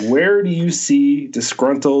 where do you see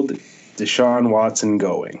disgruntled Deshaun Watson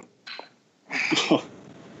going? Do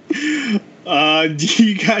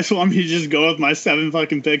you guys want me to just go with my 7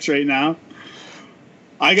 fucking picks right now?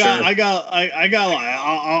 I'll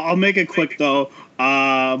make it quick though.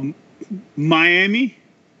 Miami,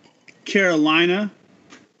 Carolina,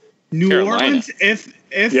 New Orleans. If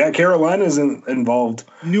Carolina's involved.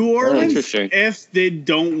 New Orleans, if they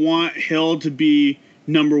don't want Hill to be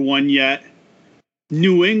number 1 yet.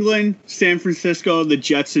 New England, San Francisco, the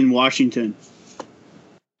Jets, and Washington.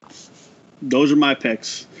 Those are my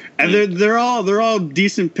picks, and they're all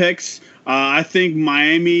decent picks. I think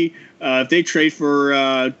Miami, if they trade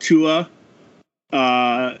for Tua,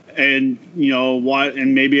 and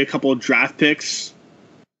and maybe a couple of draft picks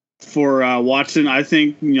for Watson, I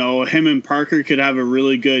think him and Parker could have a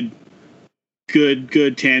really good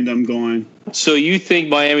tandem going. So you think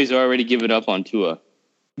Miami's already given up on Tua?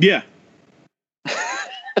 Yeah.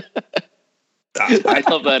 I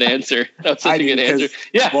love that answer. That's such a good answer.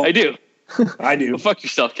 Yeah, well, I do. I do. Well, fuck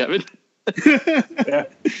yourself, Kevin. Yeah.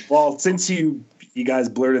 Well, since you guys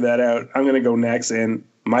blurted that out, I'm going to go next, and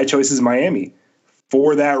my choice is Miami.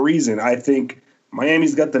 For that reason, I think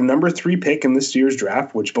Miami's got the number 3 pick in this year's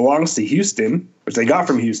draft, which belongs to Houston, which they got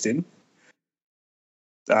from Houston.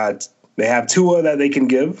 They have Tua that they can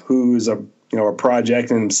give, who's a project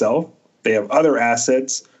in himself. They have other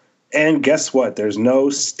assets, and guess what? There's no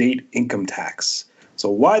state income tax. So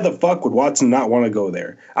why the fuck would Watson not want to go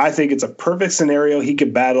there? I think it's a perfect scenario. He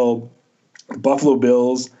could battle Buffalo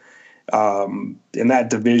Bills in that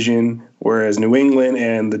division, whereas New England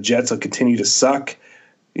and the Jets will continue to suck.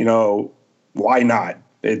 Why not?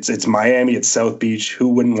 It's Miami, it's South Beach. Who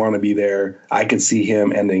wouldn't want to be there? I could see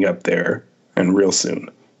him ending up there and real soon.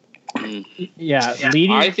 Yeah,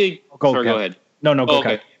 I think. Go ahead. No, go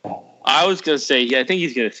okay. ahead. I was gonna say, I think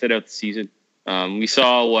he's gonna sit out the season. We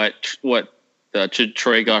saw what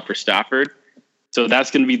Troy got for Stafford, so that's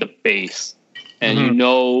gonna be the base. And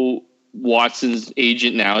Watson's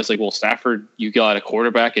agent now is like, well, Stafford, you got a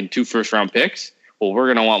quarterback and 2 first-round picks. Well,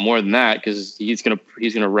 we're gonna want more than that because he's gonna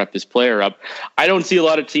rep his player up. I don't see a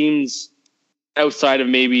lot of teams outside of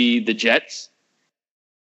maybe the Jets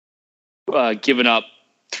giving up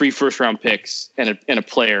 3 first-round picks and a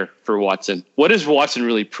player for Watson. What has Watson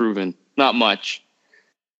really proven? Not much.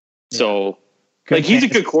 Yeah. So, he's a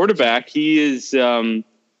good quarterback. He is.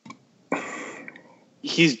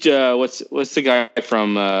 He's what's the guy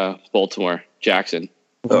from Baltimore? Jackson.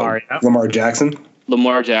 Lamar Jackson.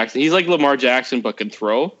 Lamar Jackson. He's like Lamar Jackson, but can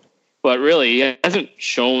throw. But really, he hasn't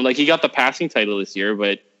shown. He got the passing title this year,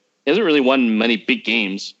 but he hasn't really won many big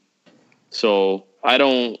games. So I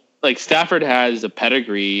don't. Stafford has a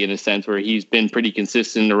pedigree in a sense where he's been pretty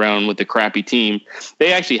consistent around with the crappy team.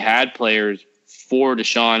 They actually had players for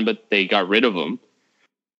Deshaun, but they got rid of them.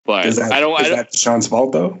 But is that Deshaun's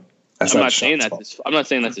fault though? I'm not saying that's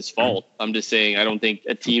his fault. I'm just saying I don't think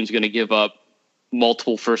a team's going to give up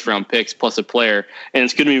multiple first-round picks plus a player, and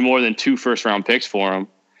it's going to be more than 2 first-round picks for him.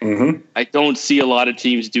 Mm-hmm. I don't see a lot of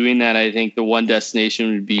teams doing that. I think the one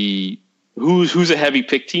destination would be who's a heavy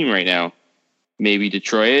pick team right now. Maybe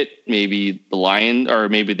Detroit, maybe the Lions, or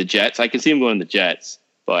maybe the Jets. I can see him going to the Jets,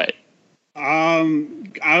 but I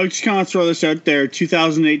would just kind of throw this out there.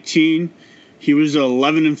 2018, he was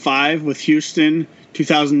 11-5 with Houston.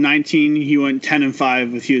 2019, he went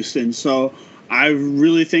 10-5 with Houston. So I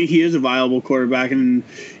really think he is a viable quarterback, and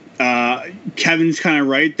Kevin's kind of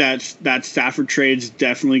right that Stafford trade's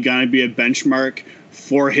definitely going to be a benchmark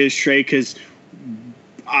for his trade because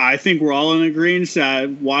I think we're all in agreement that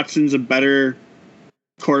Watson's a better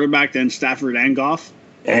quarterback than Stafford and Goff.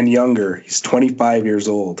 And younger. He's 25 years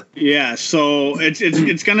old. Yeah, so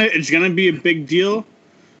it's gonna be a big deal,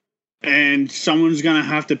 and someone's gonna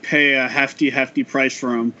have to pay a hefty price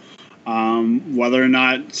for him. Whether or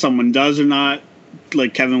not someone does or not,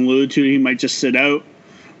 like Kevin alluded to, he might just sit out.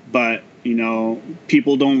 But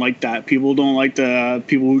people don't like that. People don't like the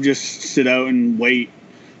people who just sit out and wait.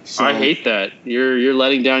 So, I hate that. You're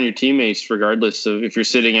letting down your teammates regardless of if you're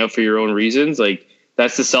sitting out for your own reasons.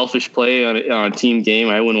 That's the selfish play on a team game.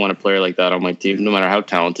 I wouldn't want a player like that on my team, no matter how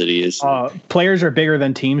talented he is. Players are bigger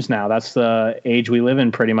than teams now. That's the age we live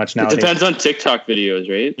in pretty much nowadays. It depends on TikTok videos,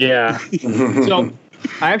 right? Yeah. So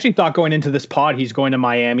I actually thought going into this pod, he's going to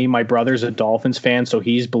Miami. My brother's a Dolphins fan, so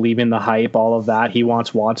he's believing the hype, all of that. He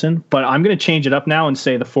wants Watson. But I'm going to change it up now and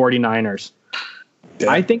say the 49ers.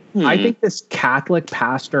 Yeah. I think this Catholic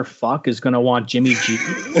pastor fuck is going to want Jimmy G,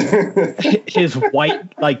 his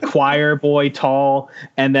white, like, choir boy, tall,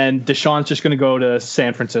 and then Deshaun's just going to go to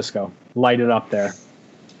San Francisco, light it up there.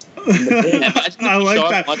 I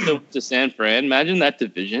like that. To San Fran. Imagine that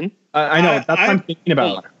division. I know. That's what I'm thinking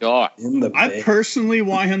about. Oh, God. I personally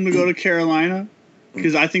want him to go to Carolina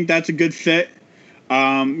because I think that's a good fit.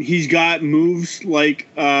 He's got moves like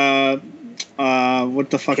what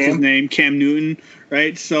the fuck his name? Cam Newton,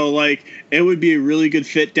 right? So like it would be a really good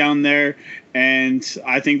fit down there, and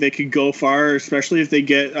I think they could go far, especially if they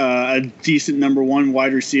get a decent number one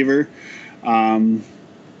wide receiver. Him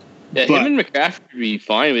and McCaffrey would be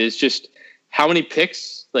fine, but it's just how many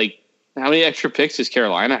extra picks does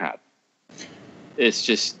Carolina have? It's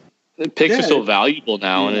just the picks are so valuable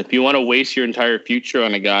now, and if you want to waste your entire future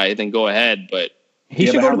on a guy, then go ahead. But he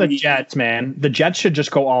should go to the Jets, man. The Jets should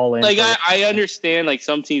just go all in. Like I understand, like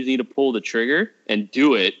some teams need to pull the trigger and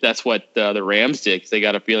do it. That's what the Rams did because they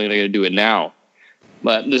got a feeling they're going to do it now.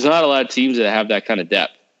 But there's not a lot of teams that have that kind of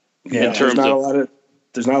depth. Yeah, there's not a lot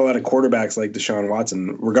of quarterbacks like Deshaun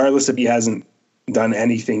Watson. Regardless if he hasn't done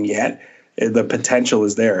anything yet, the potential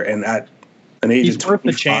is there. And at an age of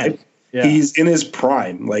 25, he's in his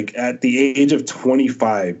prime. Like at the age of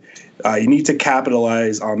 25, you need to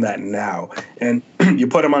capitalize on that now. And you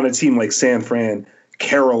put him on a team like San Fran,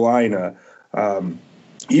 Carolina,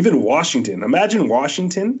 even Washington. Imagine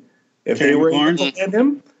Washington if they were able to land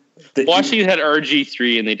him. Washington had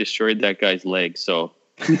RG3 and they destroyed that guy's leg. So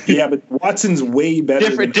yeah, but Watson's way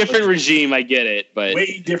better. Different regime. I get it, but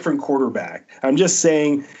way different quarterback. I'm just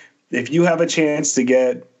saying, if you have a chance to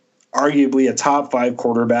get arguably a top 5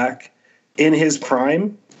 quarterback in his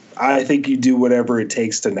prime, I think you do whatever it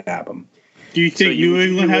takes to nab him. Do you think New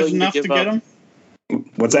England has enough to get him?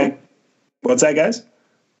 What's that? What's that, guys?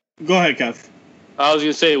 Go ahead, Kev. I was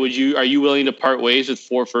going to say, are you willing to part ways with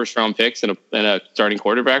 4 first-round picks and a starting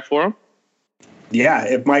quarterback for him? Yeah,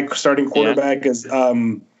 if my starting quarterback is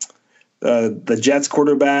the Jets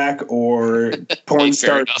quarterback or porn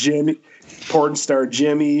star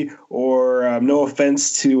Jimmy, or no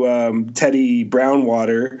offense to Teddy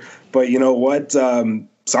Brownwater, but you know what? Watson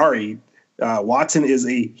is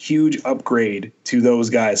a huge upgrade to those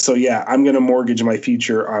guys. So yeah, I'm going to mortgage my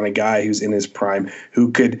future on a guy who's in his prime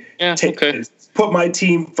who could put my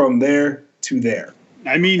team from there to there.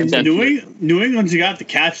 I mean, New England's got the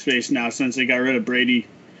cap space now since they got rid of Brady.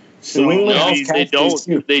 So they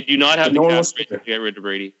don't. They do not have the cap space to get rid of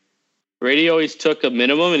Brady. Brady always took a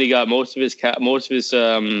minimum, and he got most of his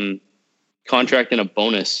contract in a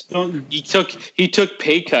bonus. He took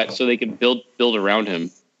pay cuts so they could build around him.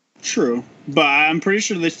 True, but I'm pretty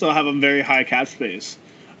sure they still have a very high cap space.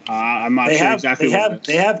 I'm not sure exactly.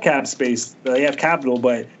 They have cap space. They have capital,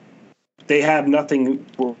 but they have nothing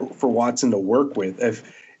for Watson to work with.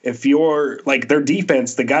 If you're like their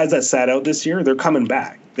defense, the guys that sat out this year, they're coming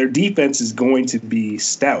back. Their defense is going to be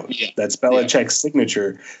stout. Yeah. That's Belichick's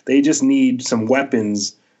signature. They just need some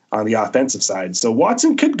weapons on the offensive side. So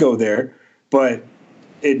Watson could go there, but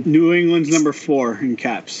New England's number 4 in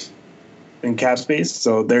caps. In cap space.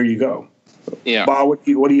 So there you go. Yeah. Bob,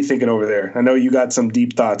 what are you thinking over there? I know you got some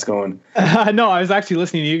deep thoughts going. No, I was actually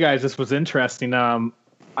listening to you guys. This was interesting.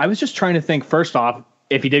 I was just trying to think, first off,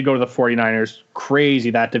 if he did go to the 49ers, crazy,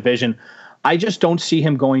 that division. I just don't see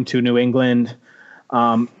him going to New England.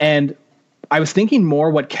 And I was thinking more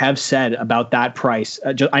what Kev said about that price.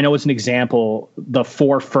 I know it's an example, the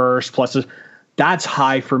 4 first plus, that's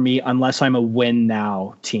high for me unless I'm a win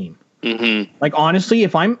now team. Mm-hmm. Like, honestly,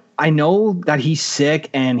 I know that he's sick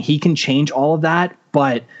and he can change all of that,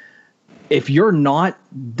 but if you're not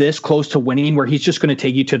this close to winning where he's just going to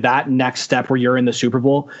take you to that next step where you're in the Super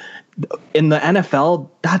Bowl, in the NFL,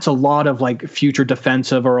 that's a lot of like future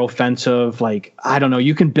defensive or offensive. Like, I don't know,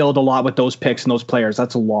 you can build a lot with those picks and those players.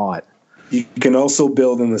 That's a lot. You can also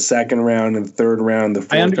build in the second round and third round, the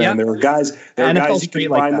fourth round. There are guys you can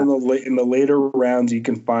find in the later rounds. You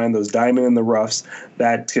can find those diamond in the roughs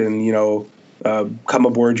that can, come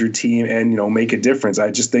aboard your team and, make a difference. I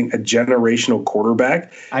just think a generational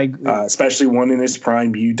quarterback, especially one in his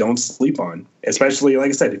prime, you don't sleep on. Especially,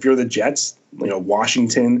 like I said, if you're the Jets,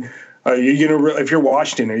 Washington. If you're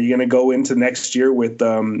Washington, are you gonna go into next year with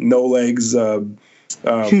no legs?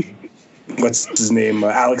 What's his name?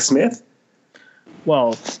 Alex Smith.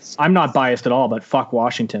 Well, I'm not biased at all, but fuck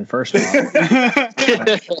Washington first of all.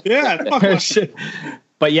 Yeah, fuck Washington.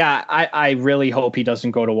 But yeah, I really hope he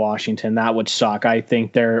doesn't go to Washington. That would suck. I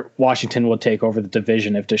think Washington will take over the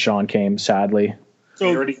division if Deshaun came, sadly.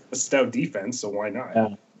 they already have a stout defense, so why not?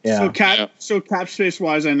 Yeah. Yeah. So cap space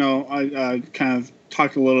wise, I know I kind of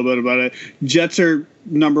talked a little bit about it. Jets are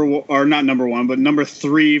not number one, but number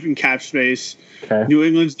 3 in cap space. Okay. New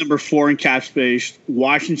England's number 4 in cap space.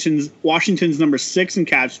 Washington's number 6 in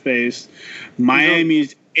cap space.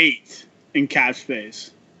 Miami's 8 in cap space.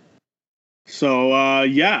 So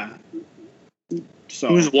yeah. So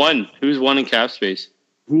Who's one in cap space?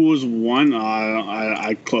 who was one?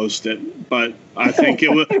 I closed it, but I think it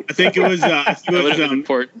was. That would have been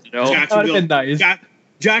important to know. That would've been nice.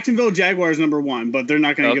 Jacksonville Jaguars number 1, but they're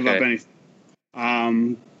not going to give up anything.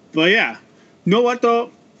 But yeah, know what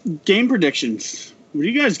though? Game predictions. What do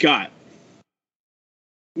you guys got?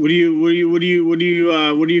 What are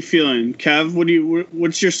you feeling, Kev?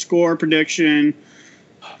 What's your score prediction?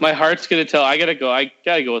 My heart's gonna tell. I gotta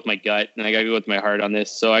go with my gut, and I gotta go with my heart on this.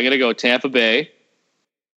 So I gotta go Tampa Bay,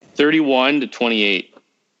 31-28.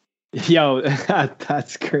 Yo,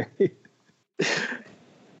 that's great. Did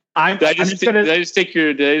I just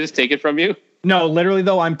take it from you? No, literally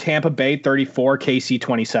though, I'm Tampa Bay 34, KC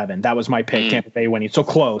 27. That was my pick. Tampa Bay winning. So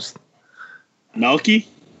close. Melky?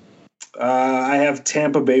 I have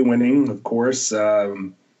Tampa Bay winning, of course.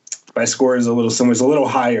 My score is a little similar. It's a little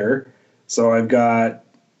higher. So I've got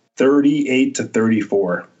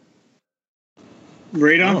 38-34.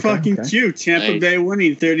 Right on cue. Tampa Bay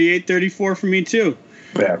winning 38-34 for me too.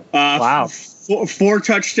 Yeah. Wow. 4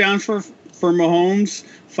 touchdowns for Mahomes,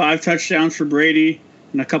 5 touchdowns for Brady,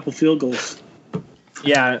 and a couple field goals.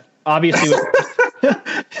 Yeah, obviously.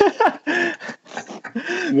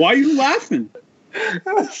 Why are you laughing?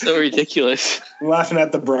 So ridiculous. I'm laughing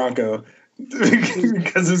at the Bronco.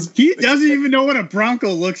 Because he doesn't even know what a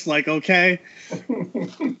Bronco looks like, okay?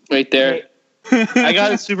 Right there. I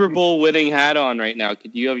got a Super Bowl winning hat on right now.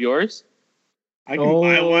 Could you have yours? I can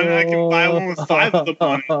buy one. I can buy one with 5 of them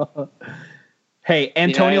on it. Hey,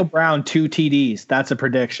 Antonio Brown, 2 TDs. That's a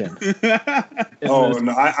prediction. No,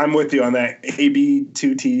 I'm with you on that. AB,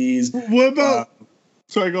 2 TDs. What about?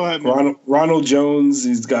 Sorry, go ahead. Ronald Jones,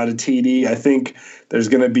 he's got a TD. I think there's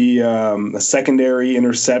going to be a secondary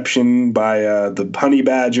interception by the Honey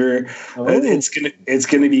Badger. Oh. It's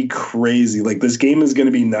gonna be crazy. Like, this game is going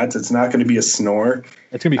to be nuts. It's not going to be a snore.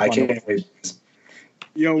 It's going to be fun. I can't wait.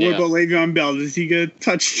 Yo, what about Le'Veon Bell? Does he get a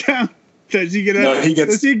touchdown? Does he get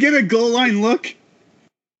a goal line look?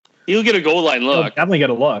 He'll get a goal line look. He'll definitely get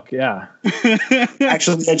a look, yeah.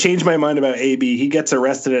 Actually, I changed my mind about AB. He gets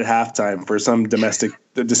arrested at halftime for some domestic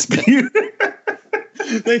dispute.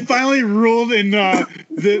 They finally ruled in the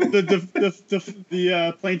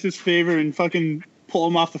plaintiff's favor and fucking pull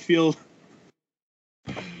him off the field.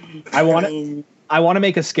 I want to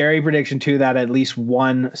make a scary prediction too that at least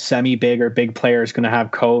one semi-big or big player is going to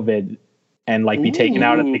have COVID and be taken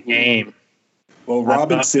out of the game. Well,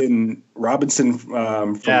 Robinson from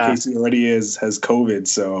KC already has COVID,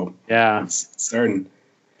 so it's starting.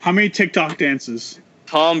 How many TikTok dances?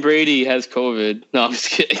 Tom Brady has COVID. No, I'm just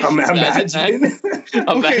kidding. Imagine.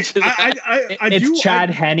 It's Chad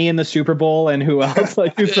Henne in the Super Bowl, and who else?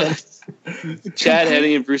 Chad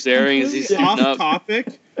Henne and Bruce Arians. He's off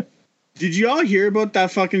topic. Did you all hear about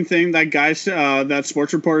that fucking thing that guy, that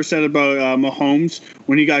sports reporter said about Mahomes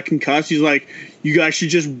when he got concussed? He's like, you guys should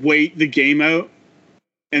just wait the game out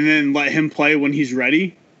and then let him play when he's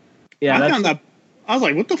ready. Yeah, I was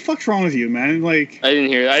like, what the fuck's wrong with you, man? Like, I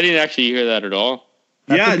didn't actually hear that at all.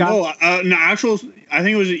 I think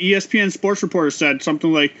it was an ESPN sports reporter said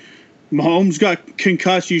something like, Mahomes got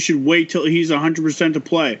concussed. You should wait till he's 100% to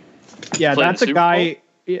play. Yeah, that's a guy.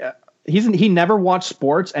 Yeah. He never watched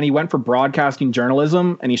sports, and he went for broadcasting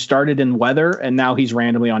journalism, and he started in weather, and now he's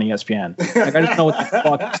randomly on ESPN. I just know what the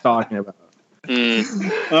fuck he's talking about.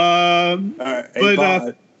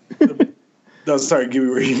 No, sorry, give me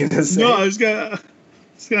what you gonna say. No, I was gonna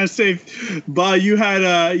say, Bob, you had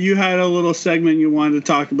a little segment you wanted to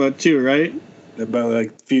talk about too, right?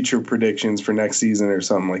 About future predictions for next season or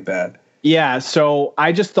something like that. Yeah, so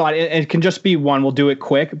I just thought it can just be one. We'll do it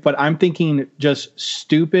quick, but I'm thinking just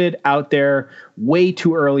stupid out there, way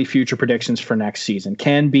too early future predictions for next season.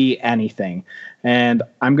 Can be anything. And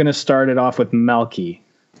I'm going to start it off with Melky.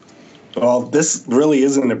 Well, this really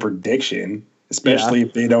isn't a prediction, especially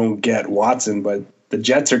if they don't get Watson, but the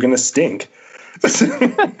Jets are going to stink.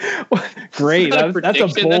 Great. That's a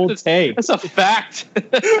bold take. That's a fact.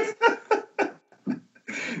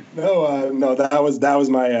 No, that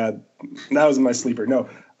was my sleeper. No,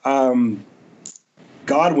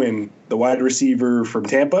 Godwin, the wide receiver from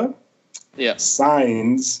Tampa,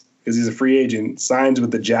 signs because he's a free agent. Signs with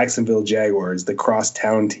the Jacksonville Jaguars, the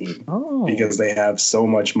crosstown team, because they have so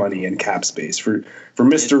much money and cap space for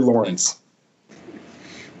Mr. Lawrence.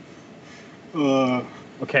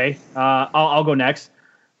 Okay, I'll go next.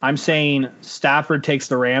 I'm saying Stafford takes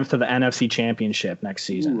the Rams to the NFC Championship next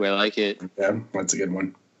season. Ooh, I like it. Yeah, that's a good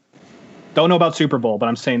one. Don't know about Super Bowl, but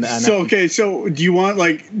I'm saying the NFC. So, okay, so do you want,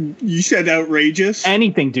 like, you said outrageous?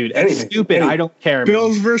 Anything, dude. Anything. Stupid. Anything. I don't care.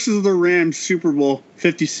 Bills versus the Rams, Super Bowl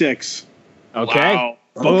 56. Okay. Wow.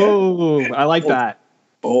 Boom. I like that.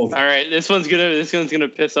 Bold. All right, this one's gonna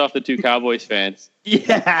piss off the two Cowboys fans.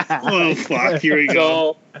 Yeah. Oh, fuck, here we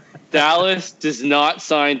go. So Dallas does not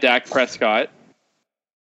sign Dak Prescott.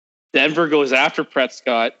 Denver goes after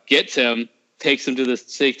Prescott, gets him, takes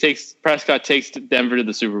Prescott takes Denver to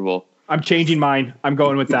the Super Bowl. I'm changing mine. I'm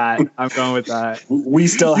going with that. We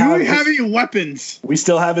still Do have you have any weapons? we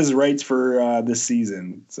still have his rights for this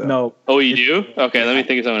season. So. No. Oh, you do? Okay, let me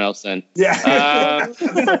think of someone else then. Yeah.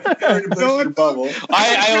 No, Bubble.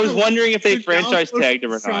 I was wondering if they franchise tagged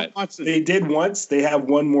him or not. They did once. They have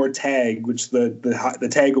one more tag, which the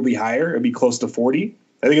tag will be higher. It'll be close to 40.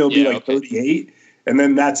 I think it'll be like 38. And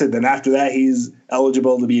then that's it. Then after that, he's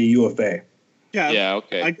eligible to be a UFA. Yeah,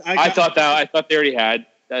 okay. I thought they already had.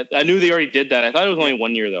 I knew they already did that. I thought it was only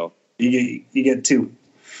 1 year though. You get two.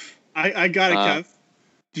 I got it, Kev.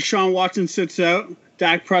 Deshaun Watson sits out.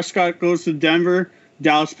 Dak Prescott goes to Denver.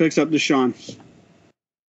 Dallas picks up Deshaun.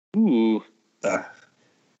 Ooh. At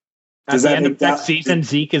Does the that end make of next season,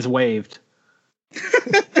 Zeke is waived.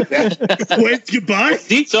 Wait, goodbye.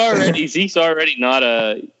 Zeke's already not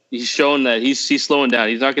a. He's shown that he's slowing down.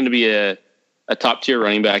 He's not going to be a top tier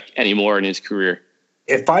running back anymore in his career.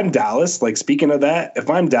 If I'm Dallas, like speaking of that, if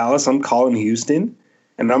I'm Dallas, I'm calling Houston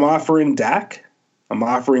and I'm offering Dak, I'm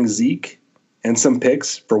offering Zeke, and some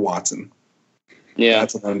picks for Watson. Yeah,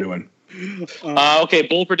 that's what I'm doing. Okay,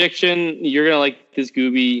 bold prediction. You're gonna like this,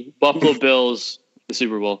 Gooby. Buffalo Bills, the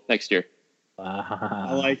Super Bowl next year.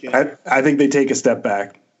 I like it. I think they take a step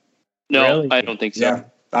back. No, Really? I don't think so. Yeah,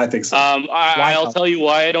 I think so. I'll tell you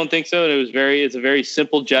why I don't think so. And it's a very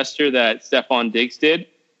simple gesture that Stephon Diggs did.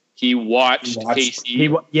 He watched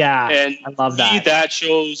KC. And I love that. That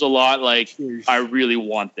shows a lot. Like, I really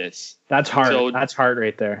want this. That's hard. So that's hard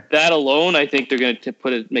right there. That alone, I think they're going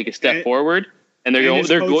to make a step forward, and they'll go to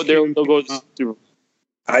the Super Bowl.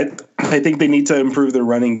 I think they need to improve their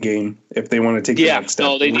running game if they want to take the next step.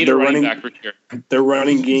 No, they need a running back for sure. Their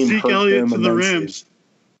running game Zeke hurt Elliott them to the immensely. Rams.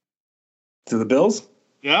 To the Bills?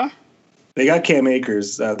 Yeah. They got Cam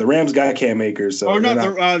Akers. The Rams got Cam Akers. So Zeke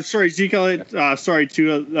Elliott.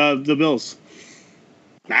 To the Bills.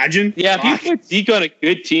 Imagine. Yeah, if you put Zeke on a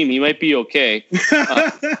good team, he might be okay.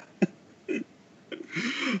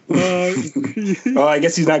 Oh, I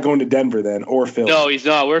guess he's not going to Denver then, or Phil. No, he's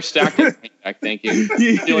not. We're stacked at running back. Thank you. That's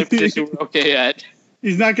the only position we're okay at.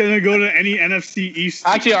 He's not going to go to any NFC East.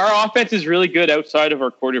 Actually, our offense is really good outside of our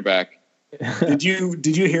quarterback. Did you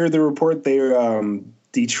hear the report? Denver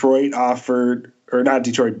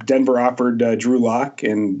offered Drew Lock,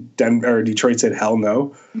 and Detroit said hell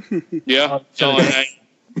no. Yeah,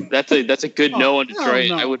 that's a good no in Detroit.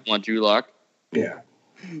 No. I wouldn't want Drew Lock. Yeah,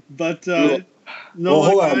 but no. Well,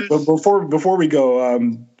 hold on. But before we go,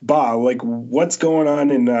 Bob, like what's going on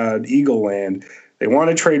in Eagle Land? They want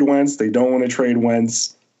to trade Wentz. They don't want to trade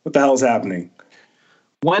Wentz. What the hell's happening?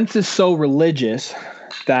 Wentz is so religious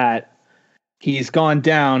that he's gone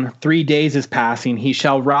down. 3 days is passing. He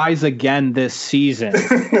shall rise again this season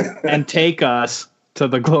and take us to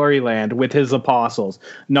the glory land with his apostles.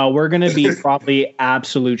 No, we're going to be probably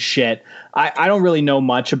absolute shit. I don't really know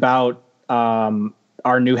much about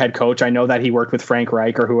our new head coach. I know that he worked with Frank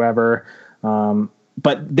Reich or whoever.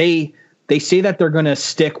 But they say that they're going to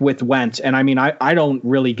stick with Wentz. And I mean, I don't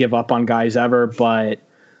really give up on guys ever, but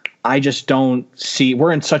I just don't see.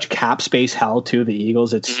 We're in such cap space hell too. The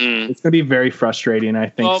Eagles. It's going to be very frustrating. I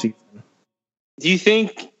think. Do you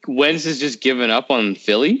think Wentz has just given up on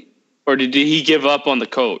Philly, or did he give up on the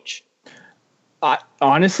coach?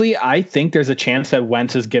 Honestly, I think there's a chance that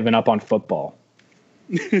Wentz has given up on football.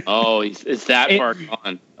 Oh, it's that far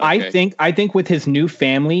gone. Okay. I think with his new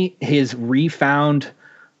family, his refound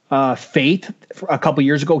faith a couple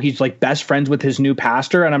years ago, he's like best friends with his new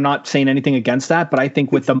pastor, and I'm not saying anything against that, but I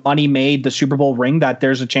think with the money made, the Super Bowl ring, that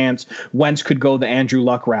there's a chance Wentz could go the Andrew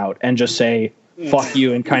Luck route and just say fuck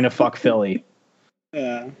you and kind of fuck Philly.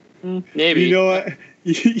 Maybe.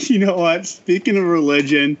 You know what? Speaking of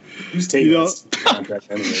religion, who's taking this contract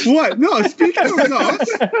anyways? What? No, speaking of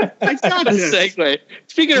I got this. Segue.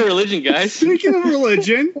 Speaking of religion, guys. Speaking of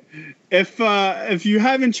religion, if you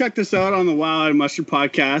haven't checked us out on the Wild Eyed Mustard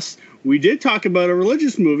podcast, we did talk about a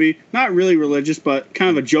religious movie, not really religious, but kind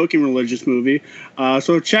of a joking religious movie.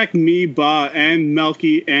 So check me, Ba, and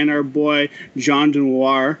Melky, and our boy John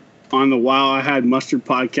Denoir on the While I Had Mustard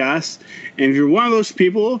podcast. And if you're one of those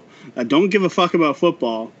people that don't give a fuck about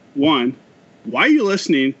football, one, why are you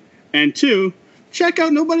listening? And two, check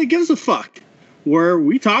out Nobody Gives a Fuck, where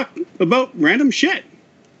we talk about random shit.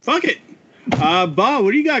 Fuck it. Bob,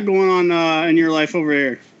 what do you got going on in your life over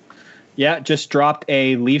here? Yeah, just dropped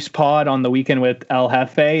a Leafs pod on the weekend with El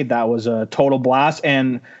Jefe. That was a total blast,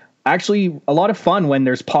 and actually a lot of fun when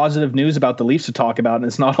there's positive news about the Leafs to talk about, and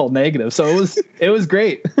it's not all negative. So it was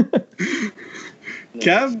great.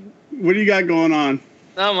 Kev, what do you got going on?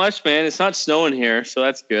 Not much, man. It's not snowing here, so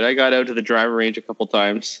that's good. I got out to the driver range a couple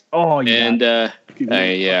times. Oh, yeah. And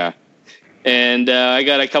yeah, and I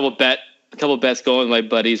got a couple bets going with my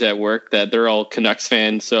buddies at work that they're all Canucks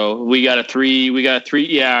fans. So we got a three.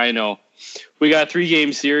 Yeah, I know. We got a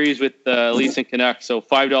 3-game series with Leafs and Canucks. So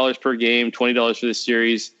 $5 per game, $20 for the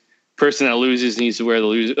series. Person that loses needs to wear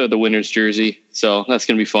the winner's jersey. So that's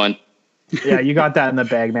gonna be fun. Yeah, you got that in the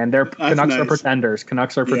bag, man. Canucks nice. Are pretenders.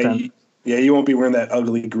 Canucks are pretenders. Yeah, you won't be wearing that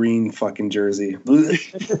ugly green fucking jersey.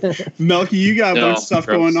 Melky, you got a bunch of stuff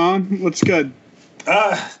going on. What's good?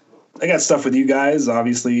 I got stuff with you guys,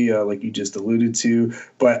 obviously, like you just alluded to.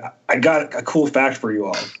 But I got a cool fact for you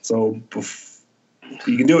all. So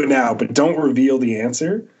you can do it now, but don't reveal the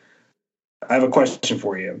answer. I have a question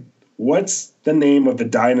for you. What's the name of the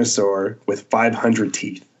dinosaur with 500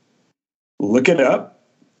 teeth? Look it up.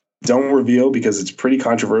 Don't reveal because it's pretty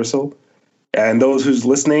controversial. And those who's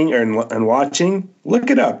listening and watching, look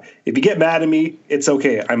it up. If you get mad at me, it's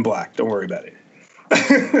okay. I'm black. Don't worry about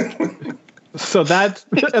it. So that's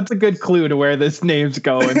a good clue to where this name's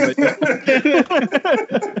going. But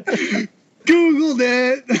Googled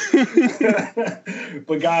it.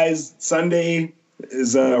 But guys, Sunday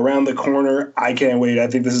is around the corner. I can't wait. I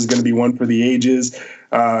think this is going to be one for the ages.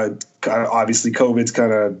 Obviously, COVID's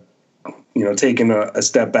kind of taking a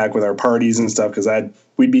step back with our parties and stuff because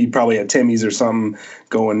we'd be probably at Timmy's or something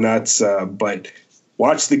going nuts. But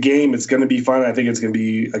watch the game. It's going to be fun. I think it's going to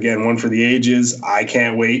be, again, one for the ages. I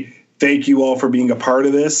can't wait. Thank you all for being a part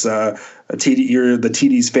of this. You're the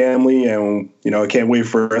TD's family, and I can't wait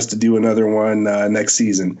for us to do another one next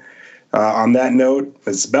season. On that note,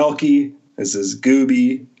 this is Belky. This is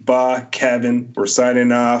Gooby, Ba, Kevin. We're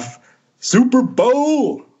signing off. Super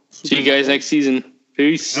Bowl. See you guys next season.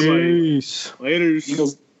 Peace. Peace. Later.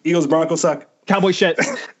 Eagles, Broncos suck. Cowboy shit.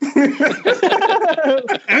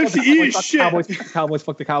 FCE shit. Cowboys,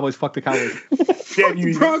 fuck the Cowboys, fuck the Cowboys. Damn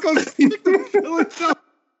you. Broncos.